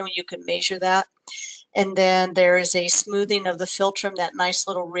shortened, and you can measure that. And then there is a smoothing of the philtrum, that nice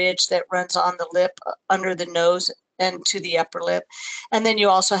little ridge that runs on the lip, under the nose and to the upper lip. And then you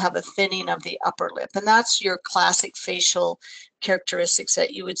also have a thinning of the upper lip. And that's your classic facial characteristics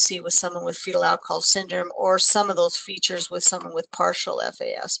that you would see with someone with fetal alcohol syndrome, or some of those features with someone with partial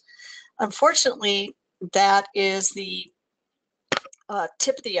FAS. Unfortunately, that is the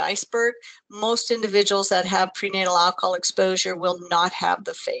tip of the iceberg. Most individuals that have prenatal alcohol exposure will not have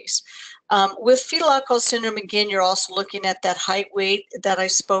the face. With fetal alcohol syndrome, again, you're also looking at that height, weight that I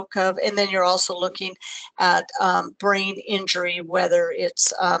spoke of, and then you're also looking at brain injury, whether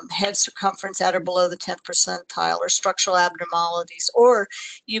it's head circumference at or below the 10th percentile, or structural abnormalities, or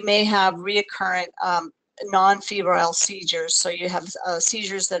you may have reoccurrent non-febrile seizures. So you have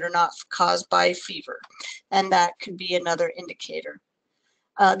seizures that are not caused by fever, and that could be another indicator.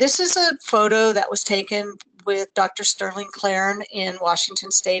 This is a photo that was taken with Dr. Sterling Claren in Washington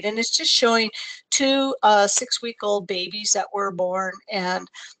State, and it's just showing two 6-week-old babies that were born and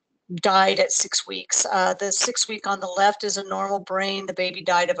died at 6 weeks. The 6 week on the left is a normal brain. The baby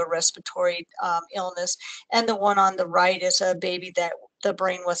died of a respiratory illness, and the one on the right is a baby that the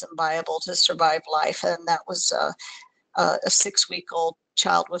brain wasn't viable to survive life, and that was a 6-week-old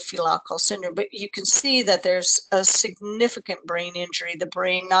child with fetal alcohol syndrome. But you can see that there's a significant brain injury. The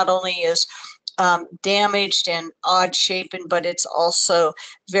brain not only is damaged and odd shapen, but it's also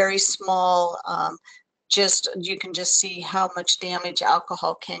very small. You can just see how much damage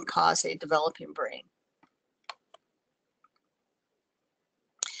alcohol can cause a developing brain.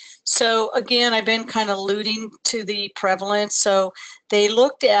 So again, I've been kind of alluding to the prevalence. So they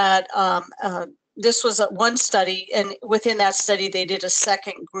looked at this was one study, and within that study, they did a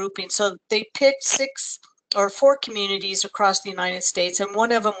second grouping. So they picked 4 communities across the United States, and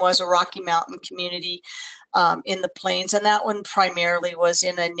one of them was a Rocky Mountain community in the plains, and that one primarily was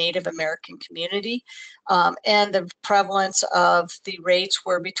in a Native American community. And the prevalence of the rates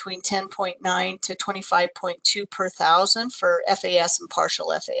were between 10.9 to 25.2 per thousand for FAS and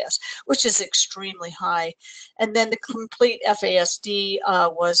partial FAS, which is extremely high. And then the complete FASD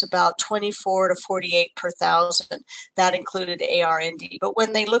was about 24 to 48 per thousand. That included ARND. But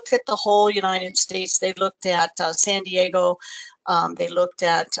when they looked at the whole United States, they looked at San Diego, they looked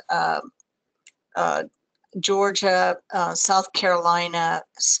at Georgia, South Carolina,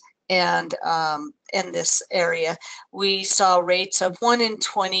 and this area, we saw rates of 1 in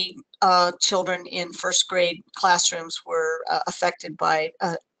 20 children in first grade classrooms were affected by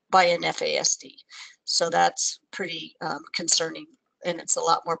an FASD. So that's pretty concerning, and it's a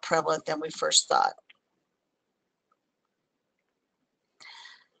lot more prevalent than we first thought.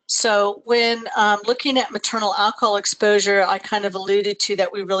 So when looking at maternal alcohol exposure, I kind of alluded to that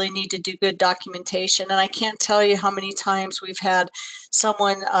we really need to do good documentation. And I can't tell you how many times we've had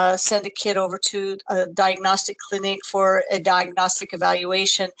someone send a kid over to a diagnostic clinic for a diagnostic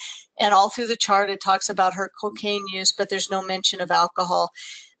evaluation. And all through the chart, it talks about her cocaine use, but there's no mention of alcohol.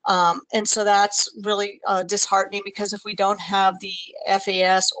 And so that's really disheartening, because if we don't have the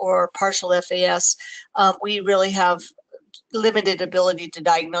FAS or partial FAS, we really have limited ability to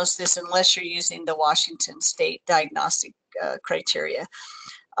diagnose this unless you're using the Washington State diagnostic criteria.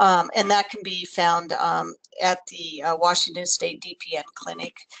 And that can be found at the Washington State DPN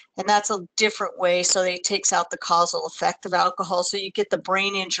clinic. And that's a different way. So it takes out the causal effect of alcohol. So you get the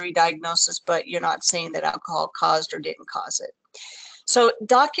brain injury diagnosis, but you're not saying that alcohol caused or didn't cause it. So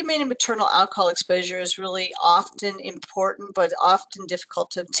documenting maternal alcohol exposure is really often important, but often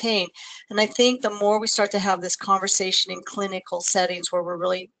difficult to obtain. And I think the more we start to have this conversation in clinical settings where we're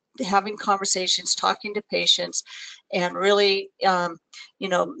really having conversations, talking to patients, and really, you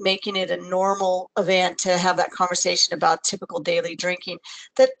know, making it a normal event to have that conversation about typical daily drinking,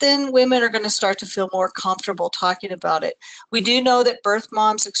 that then women are going to start to feel more comfortable talking about it. We do know that birth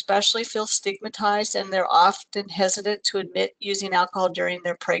moms especially feel stigmatized, and they're often hesitant to admit using alcohol during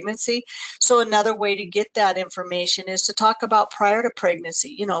their pregnancy. So another way to get that information is to talk about prior to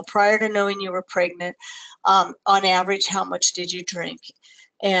pregnancy, you know, prior to knowing you were pregnant, on average, how much did you drink?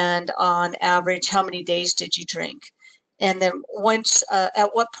 And on average, how many days did you drink? And then once, at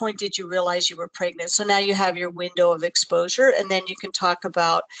what point did you realize you were pregnant? So now you have your window of exposure, and then you can talk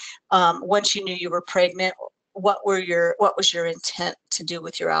about once you knew you were pregnant, what was your intent to do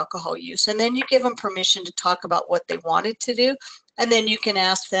with your alcohol use? And then you give them permission to talk about what they wanted to do. And then you can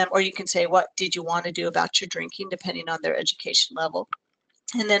ask them, or you can say, what did you want to do about your drinking, depending on their education level.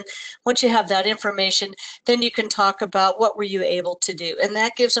 And then once you have that information, then you can talk about what were you able to do. And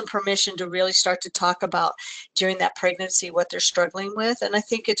that gives them permission to really start to talk about during that pregnancy what they're struggling with. And I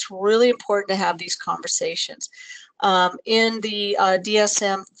think it's really important to have these conversations. In the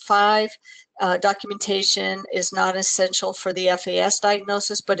DSM-5, documentation is not essential for the FAS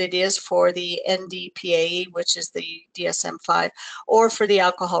diagnosis, but it is for the NDPAE, which is the DSM-5, or for the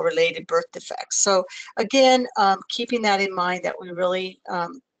alcohol-related birth defects. So again, keeping that in mind, that we really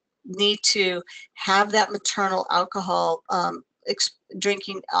need to have that maternal alcohol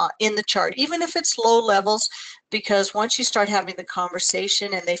drinking in the chart, even if it's low levels, because once you start having the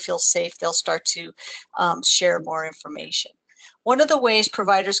conversation and they feel safe, they'll start to share more information. One of the ways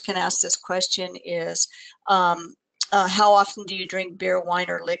providers can ask this question is, how often do you drink beer, wine,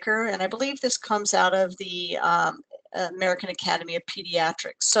 or liquor? And I believe this comes out of the American Academy of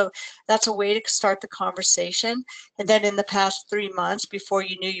Pediatrics. So that's a way to start the conversation. And then in the past 3 months before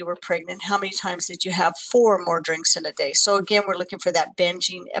you knew you were pregnant, how many times did you have 4 more drinks in a day? So again, we're looking for that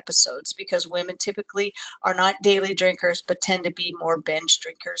binging episodes, because women typically are not daily drinkers, but tend to be more binge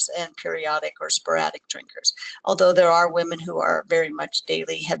drinkers and periodic or sporadic drinkers. Although there are women who are very much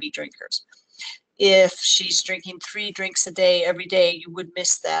daily heavy drinkers. If she's drinking 3 drinks a day every day, you would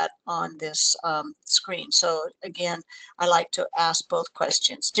miss that on this screen. So again, I like to ask both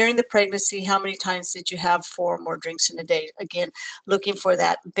questions. During the pregnancy, how many times did you have 4 more drinks in a day? Again, looking for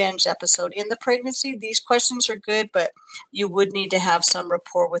that binge episode. In the pregnancy, these questions are good, but you would need to have some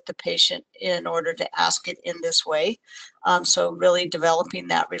rapport with the patient in order to ask it in this way. So really developing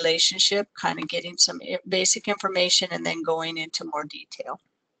that relationship, kind of getting some basic information and then going into more detail.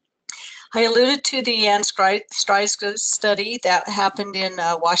 I alluded to the Ann Stryska study that happened in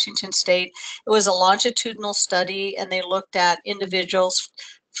Washington State. It was a longitudinal study, and they looked at individuals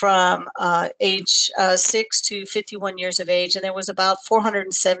from age 6 to 51 years of age, and there was about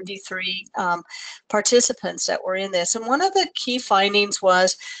 473 participants that were in this. And one of the key findings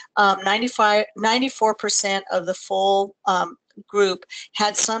was 94% of the full group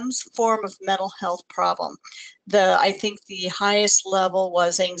had some form of mental health problem. I think the highest level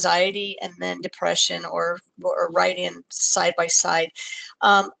was anxiety, and then depression, or right in side by side.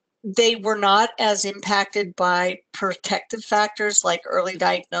 They were not as impacted by protective factors like early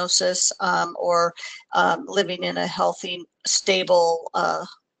diagnosis or living in a healthy, stable,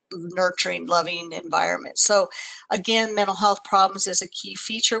 nurturing, loving environment. So again, mental health problems is a key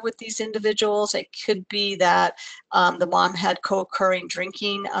feature with these individuals. It could be that the mom had co-occurring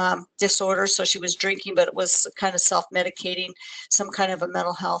drinking disorders, so she was drinking, but it was kind of self-medicating, some kind of a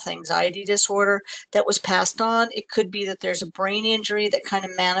mental health anxiety disorder that was passed on. It could be that there's a brain injury that kind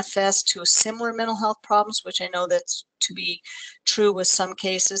of manifests to similar mental health problems, which I know that's to be true with some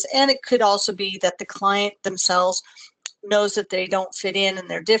cases. And it could also be that the client themselves knows that they don't fit in and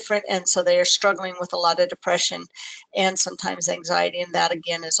they're different, and so they are struggling with a lot of depression and sometimes anxiety, and that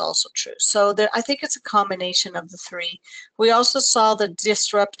again is also true. So I think it's a combination of the 3. We also saw the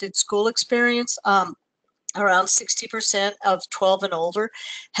disrupted school experience. Around 60% of 12 and older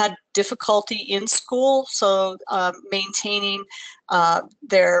had difficulty in school, so maintaining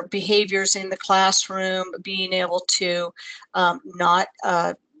their behaviors in the classroom, being able to not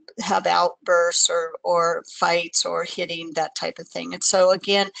have outbursts or fights or hitting, that type of thing. And so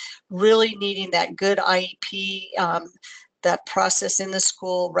again, really needing that good IEP, that process in the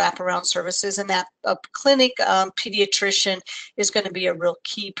school, wraparound services, and that clinic pediatrician is going to be a real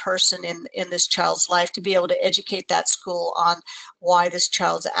key person in this child's life to be able to educate that school on why this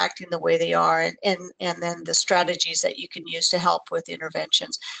child's acting the way they are, and then the strategies that you can use to help with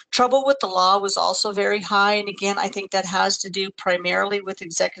interventions. Trouble with the law was also very high, and again, I think that has to do primarily with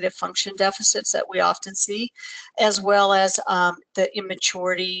executive function deficits that we often see, as well as the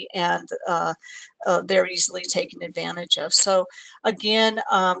immaturity and they're easily taken advantage of. So again,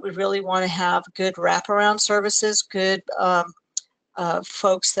 we really want to have good wraparound services, good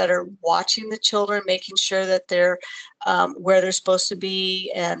folks that are watching the children, making sure that they're where they're supposed to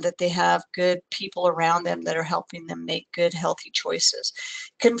be, and that they have good people around them that are helping them make good, healthy choices.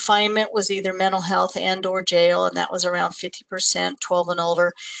 Confinement was either mental health and or jail, and that was around 50%, 12 and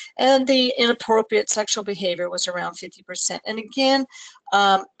older. And the inappropriate sexual behavior was around 50%. And again,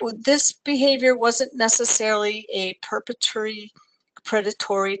 this behavior wasn't necessarily a predatory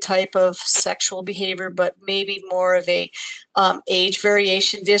type of sexual behavior, but maybe more of a age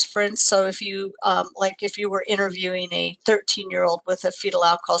variation difference. So if you like if you were interviewing a 13-year-old with a fetal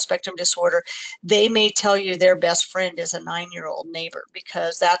alcohol spectrum disorder, they may tell you their best friend is a 9-year-old neighbor,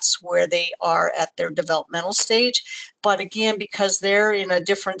 because that's where they are at their developmental stage. But again, because they're in a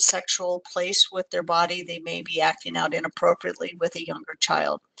different sexual place with their body, they may be acting out inappropriately with a younger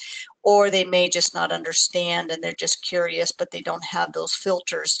child. Or they may just not understand and they're just curious, but they don't have those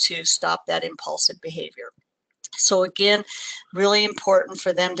filters to stop that impulsive behavior. So again, really important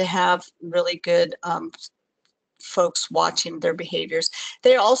for them to have really good folks watching their behaviors.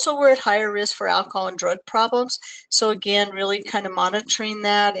 They also were at higher risk for alcohol and drug problems. So again, really kind of monitoring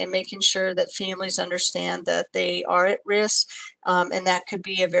that and making sure that families understand that they are at risk. And that could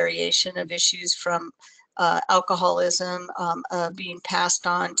be a variation of issues from alcoholism being passed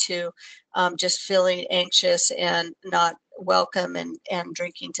on to just feeling anxious and not welcome, and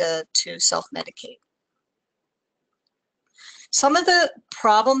drinking to self-medicate. Some of the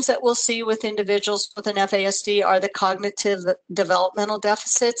problems that we'll see with individuals with an FASD are the cognitive developmental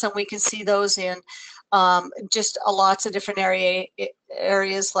deficits, and we can see those in just lots of different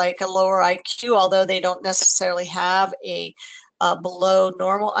areas, like a lower IQ, although they don't necessarily have a below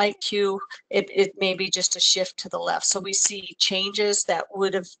normal IQ, it may be just a shift to the left. So we see changes that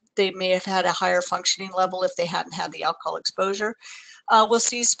they may have had a higher functioning level if they hadn't had the alcohol exposure. We'll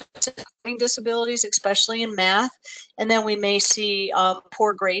see specific disabilities, especially in math, and then we may see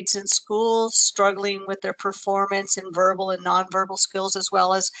poor grades in school, struggling with their performance in verbal and nonverbal skills, as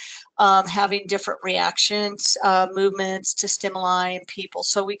well as having different reactions, movements to stimuli and people.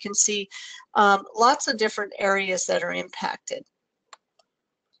 So we can see lots of different areas that are impacted.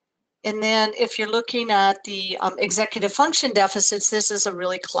 And then if you're looking at the executive function deficits, this is a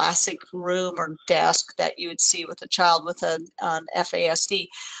really classic room or desk that you would see with a child with an FASD.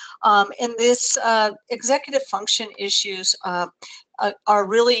 And this executive function issues are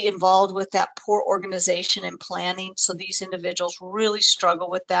really involved with that poor organization and planning. So these individuals really struggle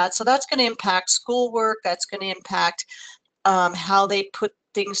with that. So that's going to impact schoolwork. That's going to impact how they put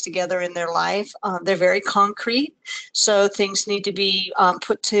things together in their life. They're very concrete, so things need to be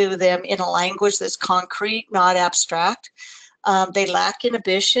put to them in a language that's concrete, not abstract. They lack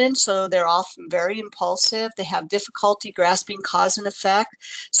inhibition, so they're often very impulsive. They have difficulty grasping cause and effect.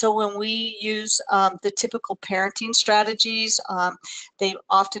 So when we use the typical parenting strategies, they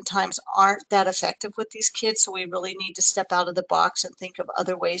oftentimes aren't that effective with these kids, so we really need to step out of the box and think of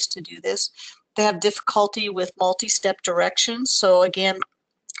other ways to do this. They have difficulty with multi-step directions. So again,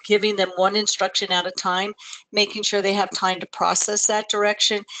 giving them one instruction at a time, making sure they have time to process that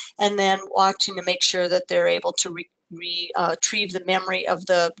direction, and then watching to make sure that they're able to retrieve the memory of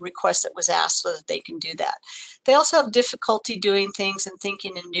the request that was asked so that they can do that. They also have difficulty doing things and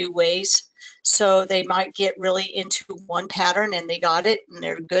thinking in new ways. So they might get really into one pattern and they got it and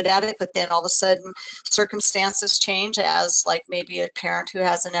they're good at it, but then all of a sudden circumstances change, as like maybe a parent who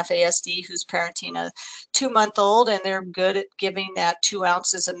has an FASD who's parenting a 2-month-old and they're good at giving that 2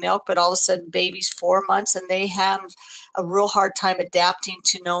 ounces of milk, but all of a sudden baby's 4 months and they have a real hard time adapting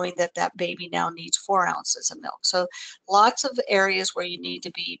to knowing that that baby now needs 4 ounces of milk. So lots of areas where you need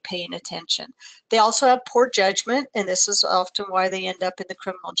to be paying attention. They also have poor judgment, and this is often why they end up in the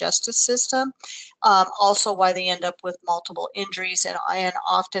criminal justice system. Also why they end up with multiple injuries, and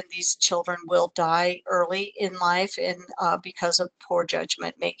often these children will die early in life because of poor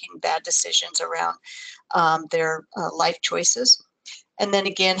judgment, making bad decisions around their life choices. And then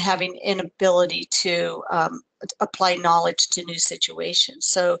again, having inability to apply knowledge to new situations.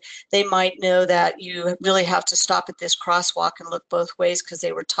 So they might know that you really have to stop at this crosswalk and look both ways because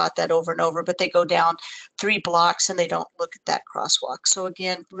they were taught that over and over, but they go down 3 blocks and they don't look at that crosswalk. So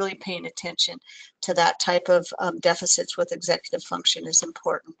again, really paying attention to that type of deficits with executive function is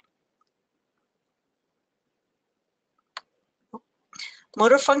important.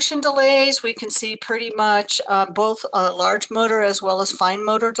 Motor function delays, we can see pretty much both large motor as well as fine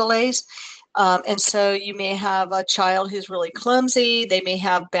motor delays. And so you may have a child who's really clumsy. They may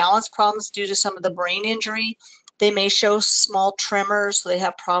have balance problems due to some of the brain injury. They may show small tremors. So they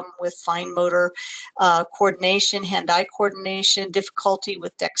have problem with fine motor coordination, hand-eye coordination, difficulty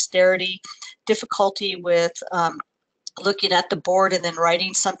with dexterity, difficulty with looking at the board and then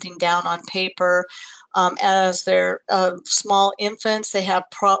writing something down on paper. As they're small infants, they have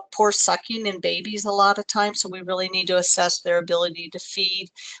poor sucking in babies a lot of times, so we really need to assess their ability to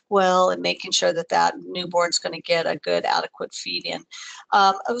feed well and making sure that that newborn's going to get a good, adequate feed in.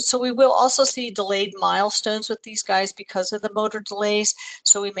 So we will also see delayed milestones with these guys because of the motor delays.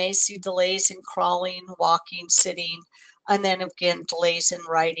 So we may see delays in crawling, walking, sitting, and then again, delays in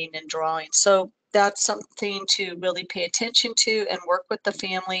writing and drawing. So that's something to really pay attention to and work with the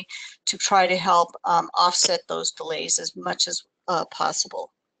family to try to help offset those delays as much as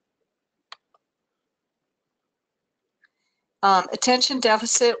possible. Attention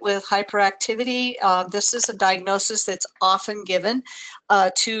deficit with hyperactivity. This is a diagnosis that's often given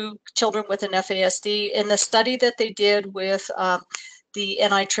to children with an FASD. In the study that they did with the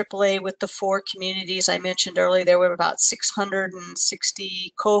NIAAA with the 4 communities I mentioned earlier, there were about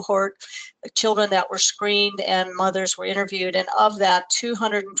 660 cohort children that were screened and mothers were interviewed. And of that,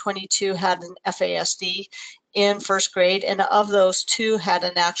 222 had an FASD in 1st grade. And of those, 2 had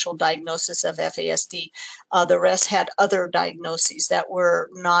an actual diagnosis of FASD. The rest had other diagnoses that were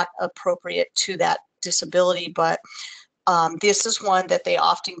not appropriate to that disability, but this is one that they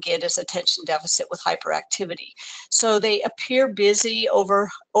often get as attention deficit with hyperactivity. So they appear busy,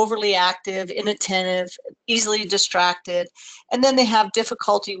 overly active, inattentive, easily distracted, and then they have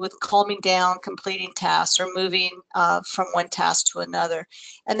difficulty with calming down, completing tasks, or moving from one task to another.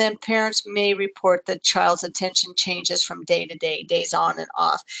 And then parents may report that child's attention changes from day to day, days on and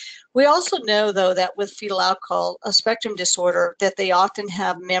off. We also know, though, that with fetal alcohol spectrum disorder, that they often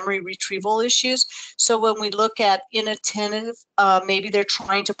have memory retrieval issues. So when we look at inattentive, maybe they're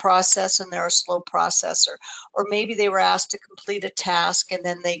trying to process and they're a slow processor, or maybe they were asked to complete a task and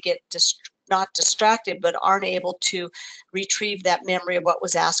then they get not distracted, but aren't able to retrieve that memory of what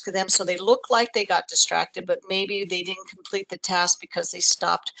was asked of them. So they look like they got distracted, but maybe they didn't complete the task because they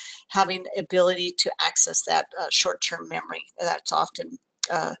stopped having the ability to access that short-term memory. That's often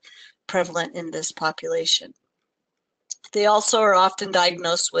prevalent in this population. They also are often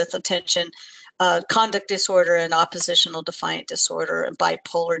diagnosed with attention conduct disorder and oppositional defiant disorder and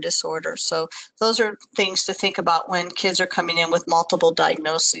bipolar disorder. So those are things to think about when kids are coming in with multiple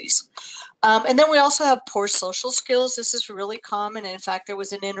diagnoses. And then we also have poor social skills. This is really common. And in fact, there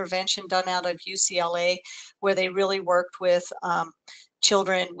was an intervention done out of UCLA where they really worked with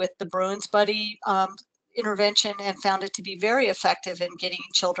children with the Bruins Buddy intervention and found it to be very effective in getting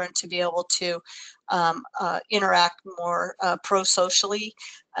children to be able to interact more pro-socially.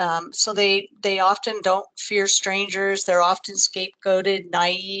 So they often don't fear strangers. They're often scapegoated,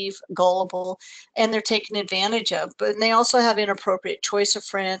 naive, gullible, and they're taken advantage of. But they also have inappropriate choice of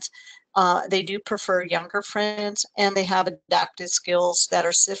friends. They do prefer younger friends, and they have adaptive skills that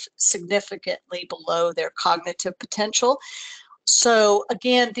are significantly below their cognitive potential. So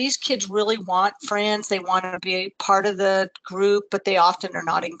again, these kids really want friends. They want to be part of the group, but they often are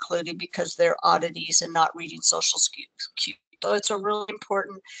not included because they're oddities and not reading social cues. So it's a really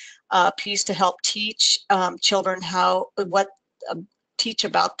important piece to help teach children teach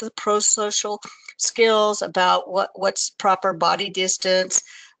about the pro-social skills, about what's proper body distance,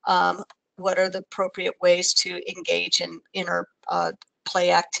 what are the appropriate ways to engage in inner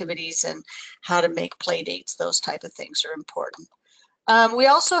play activities and how to make play dates. Those type of things are important. We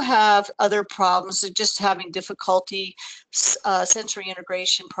also have other problems of just having difficulty, sensory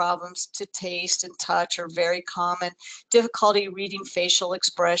integration problems to taste and touch are very common. Difficulty reading facial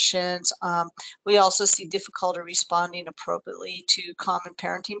expressions. We also see difficulty responding appropriately to common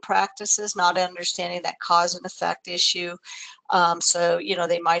parenting practices, not understanding that cause and effect issue. So, you know,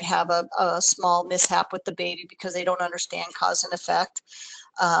 they might have a small mishap with the baby because they don't understand cause and effect.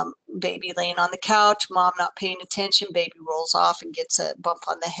 Baby laying on the couch, mom not paying attention, baby rolls off and gets a bump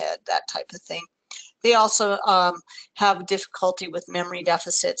on the head, that type of thing. They also have difficulty with memory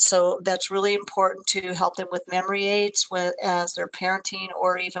deficits. So that's really important to help them with memory aids as they're parenting,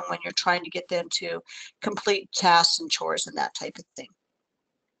 or even when you're trying to get them to complete tasks and chores and that type of thing.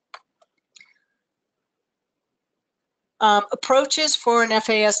 Approaches for an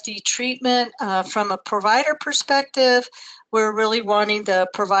FASD treatment from a provider perspective, we're really wanting the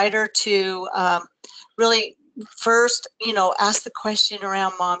provider to really first, ask the question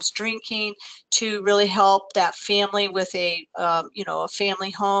around mom's drinking, to really help that family with a family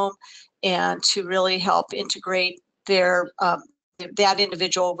home, and to really help integrate that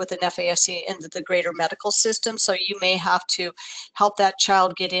individual with an FASD into the greater medical system. So you may have to help that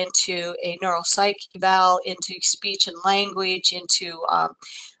child get into a neuropsych eval, into speech and language, into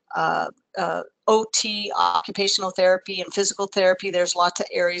OT, occupational therapy, and physical therapy. There's lots of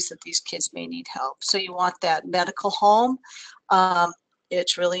areas that these kids may need help. So you want that medical home.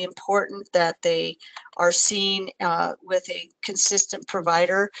 It's really important that they are seen with a consistent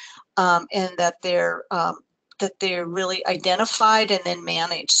provider, and that they're really identified and then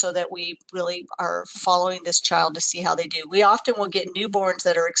managed, so that we really are following this child to see how they do. We often will get newborns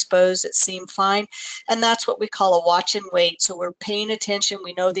that are exposed that seem fine, and that's what we call a watch and wait. So we're paying attention.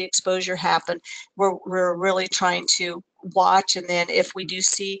 We know the exposure happened. We're really trying to watch, and then if we do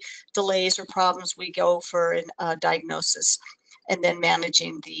see delays or problems, we go for a diagnosis and then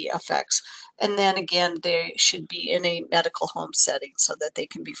managing the effects. And then again, they should be in a medical home setting so that they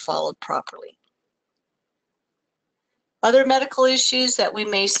can be followed properly. Other medical issues that we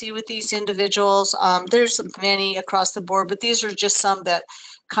may see with these individuals, there's many across the board, but these are just some that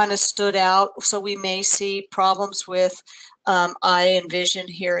kind of stood out. So we may see problems with eye and vision,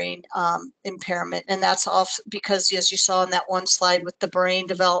 hearing impairment, and that's off because, as you saw in that one slide with the brain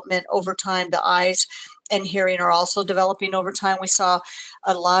development over time, the eyes and hearing are also developing over time. We saw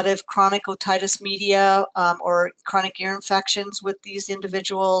a lot of chronic otitis media or chronic ear infections with these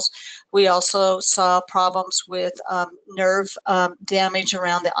individuals. We also saw problems with nerve damage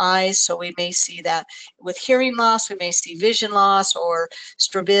around the eyes. So we may see that with hearing loss. We may see vision loss or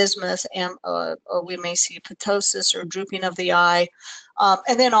strabismus, and or we may see ptosis or drooping of the eye.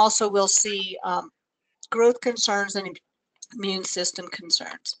 And then also we'll see growth concerns and immune system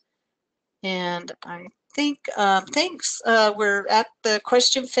concerns. And I think, thanks. We're at the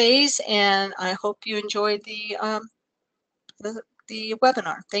question phase, and I hope you enjoyed the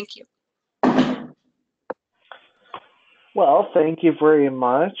webinar. Thank you. Well, thank you very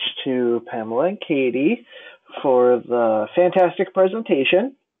much to Pamela and Katie for the fantastic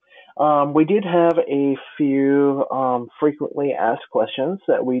presentation. We did have a few frequently asked questions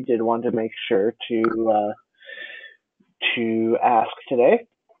that we did want to make sure to ask today.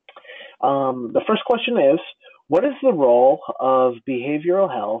 The first question is, what is the role of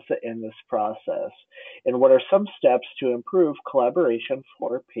behavioral health in this process? And what are some steps to improve collaboration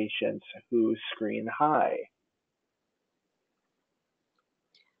for patients who screen high?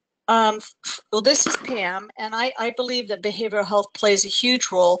 Well, this is Pam, and I believe that behavioral health plays a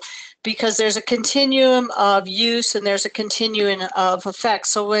huge role because there's a continuum of use and there's a continuum of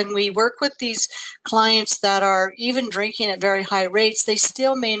effects. So when we work with these clients that are even drinking at very high rates, they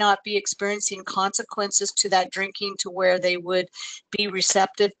still may not be experiencing consequences to that drinking to where they would be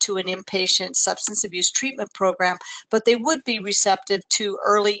receptive to an inpatient substance abuse treatment program, but they would be receptive to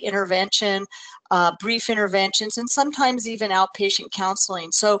early intervention, brief interventions, and sometimes even outpatient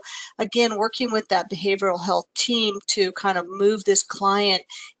counseling. So again, working with that behavioral health team to kind of move this client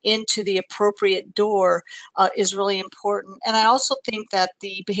into the appropriate door is really important. And I also think that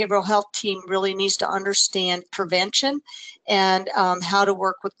the behavioral health team really needs to understand prevention and how to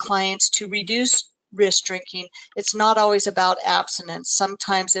work with clients to reduce risk drinking. It's not always about abstinence.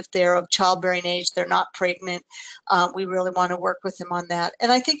 Sometimes if they're of childbearing age, they're not pregnant, we really want to work with them on that.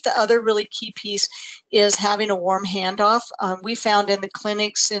 And I think the other really key piece is having a warm handoff. We found in the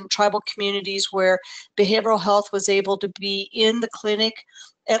clinics in tribal communities where behavioral health was able to be in the clinic,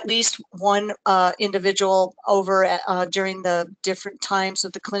 at least one individual over during the different times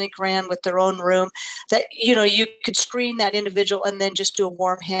that the clinic ran with their own room, that you could screen that individual and then just do a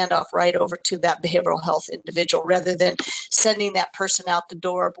warm handoff right over to that behavioral health individual, rather than sending that person out the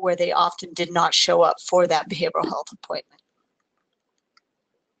door where they often did not show up for that behavioral health appointment.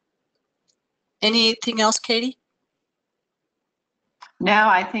 Anything else, Katie? No,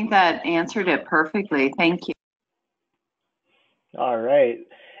 I think that answered it perfectly. Thank you. All right.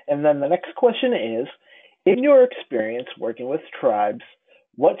 And then the next question is, in your experience working with tribes,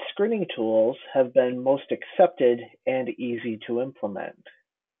 what screening tools have been most accepted and easy to implement?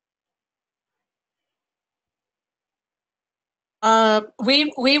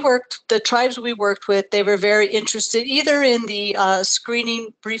 We worked, the tribes we worked with, they were very interested either in the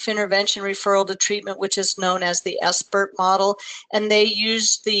screening, brief intervention, referral to treatment, which is known as the aSBI model, and they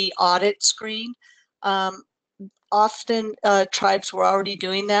used the audit screen. Often tribes were already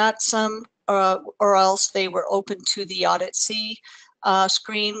doing that, some, or else they were open to the audit C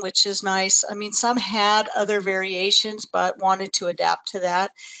screen, which is nice. I mean, some had other variations, but wanted to adapt to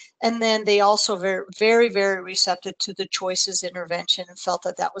that. And then they also were very, very receptive to the choices intervention and felt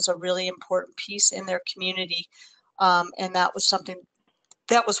that that was a really important piece in their community. And that was something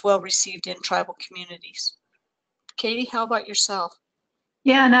that was well received in tribal communities. Katie, how about yourself?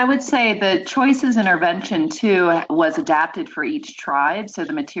 Yeah, and I would say the choices intervention too was adapted for each tribe. So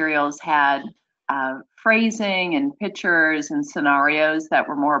the materials had phrasing and pictures and scenarios that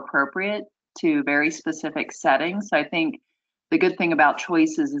were more appropriate to very specific settings. So I think the good thing about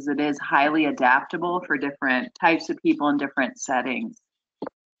choices is it is highly adaptable for different types of people in different settings.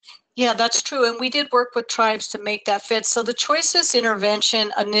 Yeah, that's true. And we did work with tribes to make that fit. So the choices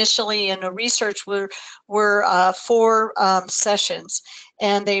intervention initially in the research were 4 sessions,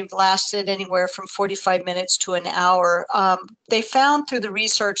 and they've lasted anywhere from 45 minutes to an hour. They found through the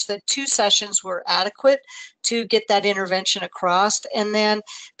research that 2 sessions were adequate to get that intervention across. And then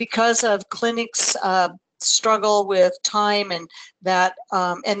because of clinics struggle with time and that,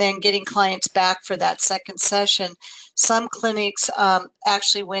 and then getting clients back for that second session, some clinics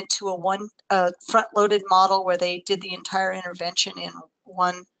actually went to a one front-loaded model where they did the entire intervention in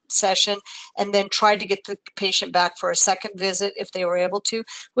one session and then tried to get the patient back for a second visit if they were able to.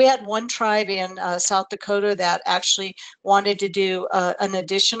 We had one tribe in South Dakota that actually wanted to do an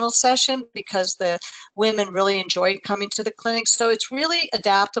additional session because the women really enjoyed coming to the clinic. So it's really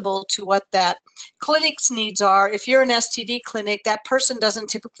adaptable to what that clinic's needs are. If you're an STD clinic, that person doesn't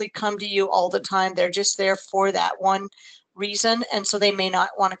typically come to you all the time. They're just there for that one reason, and so they may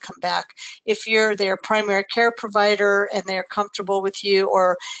not want to come back. If you're their primary care provider and they're comfortable with you,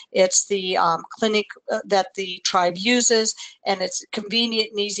 or it's the clinic that the tribe uses and it's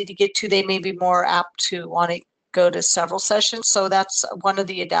convenient and easy to get to, they may be more apt to want to go to several sessions. So that's one of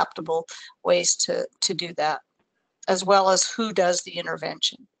the adaptable ways to do that, as well as who does the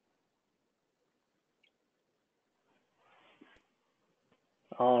intervention.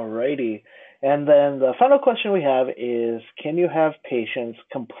 Alrighty. And then the final question we have is, can you have patients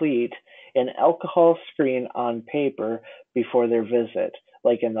complete an alcohol screen on paper before their visit,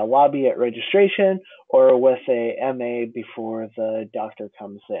 like in the lobby at registration or with a MA before the doctor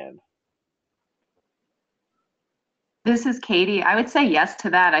comes in? This is Katie. I would say yes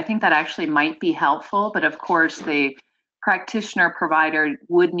to that. I think that actually might be helpful, but of course the practitioner provider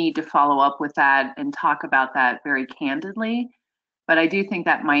would need to follow up with that and talk about that very candidly. But I do think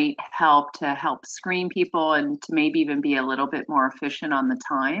that might help to help screen people and to maybe even be a little bit more efficient on the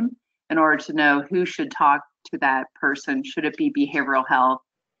time in order to know who should talk to that person. Should it be behavioral health?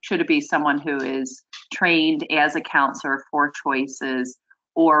 Should it be someone who is trained as a counselor for choices?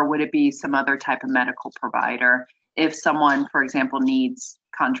 Or would it be some other type of medical provider if someone, for example, needs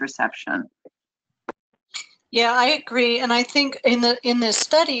contraception? Yeah, I agree. And I think in the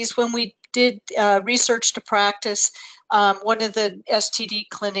studies, when we did research to practice, one of the STD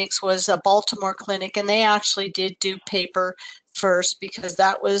clinics was a Baltimore clinic, and they actually did do paper first because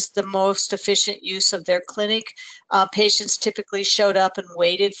that was the most efficient use of their clinic. Patients typically showed up and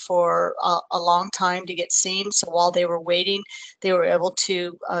waited for a long time to get seen. So while they were waiting, they were able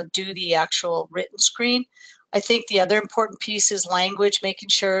to do the actual written screen. I think the other important piece is language, making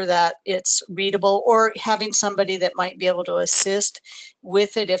sure that it's readable, or having somebody that might be able to assist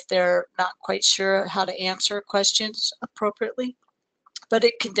with it if they're not quite sure how to answer questions appropriately. But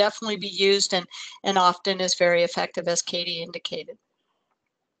it can definitely be used and often is very effective, as Katie indicated.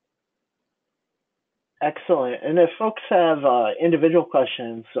 Excellent. And if folks have individual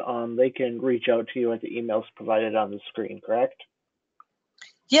questions, they can reach out to you at the emails provided on the screen, correct?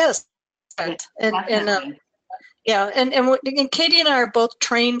 Yes. Yeah, and Katie and I are both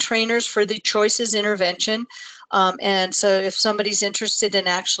trained trainers for the choices intervention. And so if somebody's interested in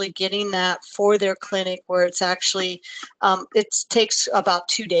actually getting that for their clinic, where it's actually, it takes about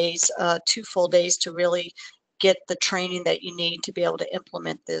 2 days, 2 full days to really get the training that you need to be able to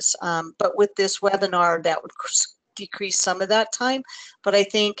implement this. But with this webinar, that would decrease some of that time. But I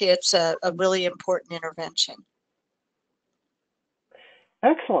think it's a really important intervention.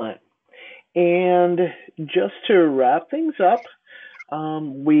 Excellent. And just to wrap things up,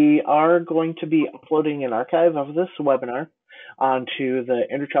 we are going to be uploading an archive of this webinar. onto the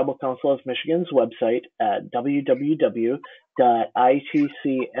Intertribal Council of Michigan's website at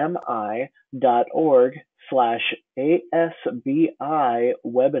www.itcmi.org/aSBI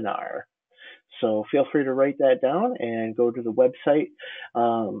webinar. So feel free to write that down and go to the website.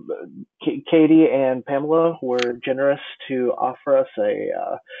 Katie and Pamela were generous to offer us a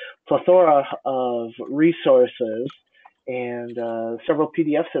plethora of resources and several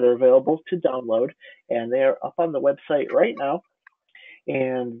PDFs that are available to download, and they are up on the website right now.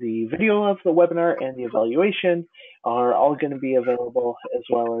 And the video of the webinar and the evaluation are all going to be available, as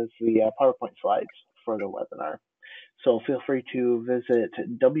well as the PowerPoint slides for the webinar. So feel free to visit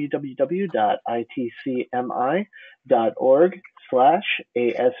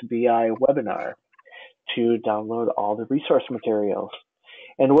www.itcmi.org/aSBI webinar to download all the resource materials.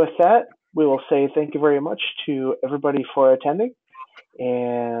 And with that, we will say thank you very much to everybody for attending,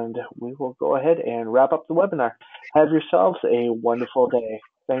 and we will go ahead and wrap up the webinar. Have yourselves a wonderful day.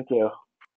 Thank you.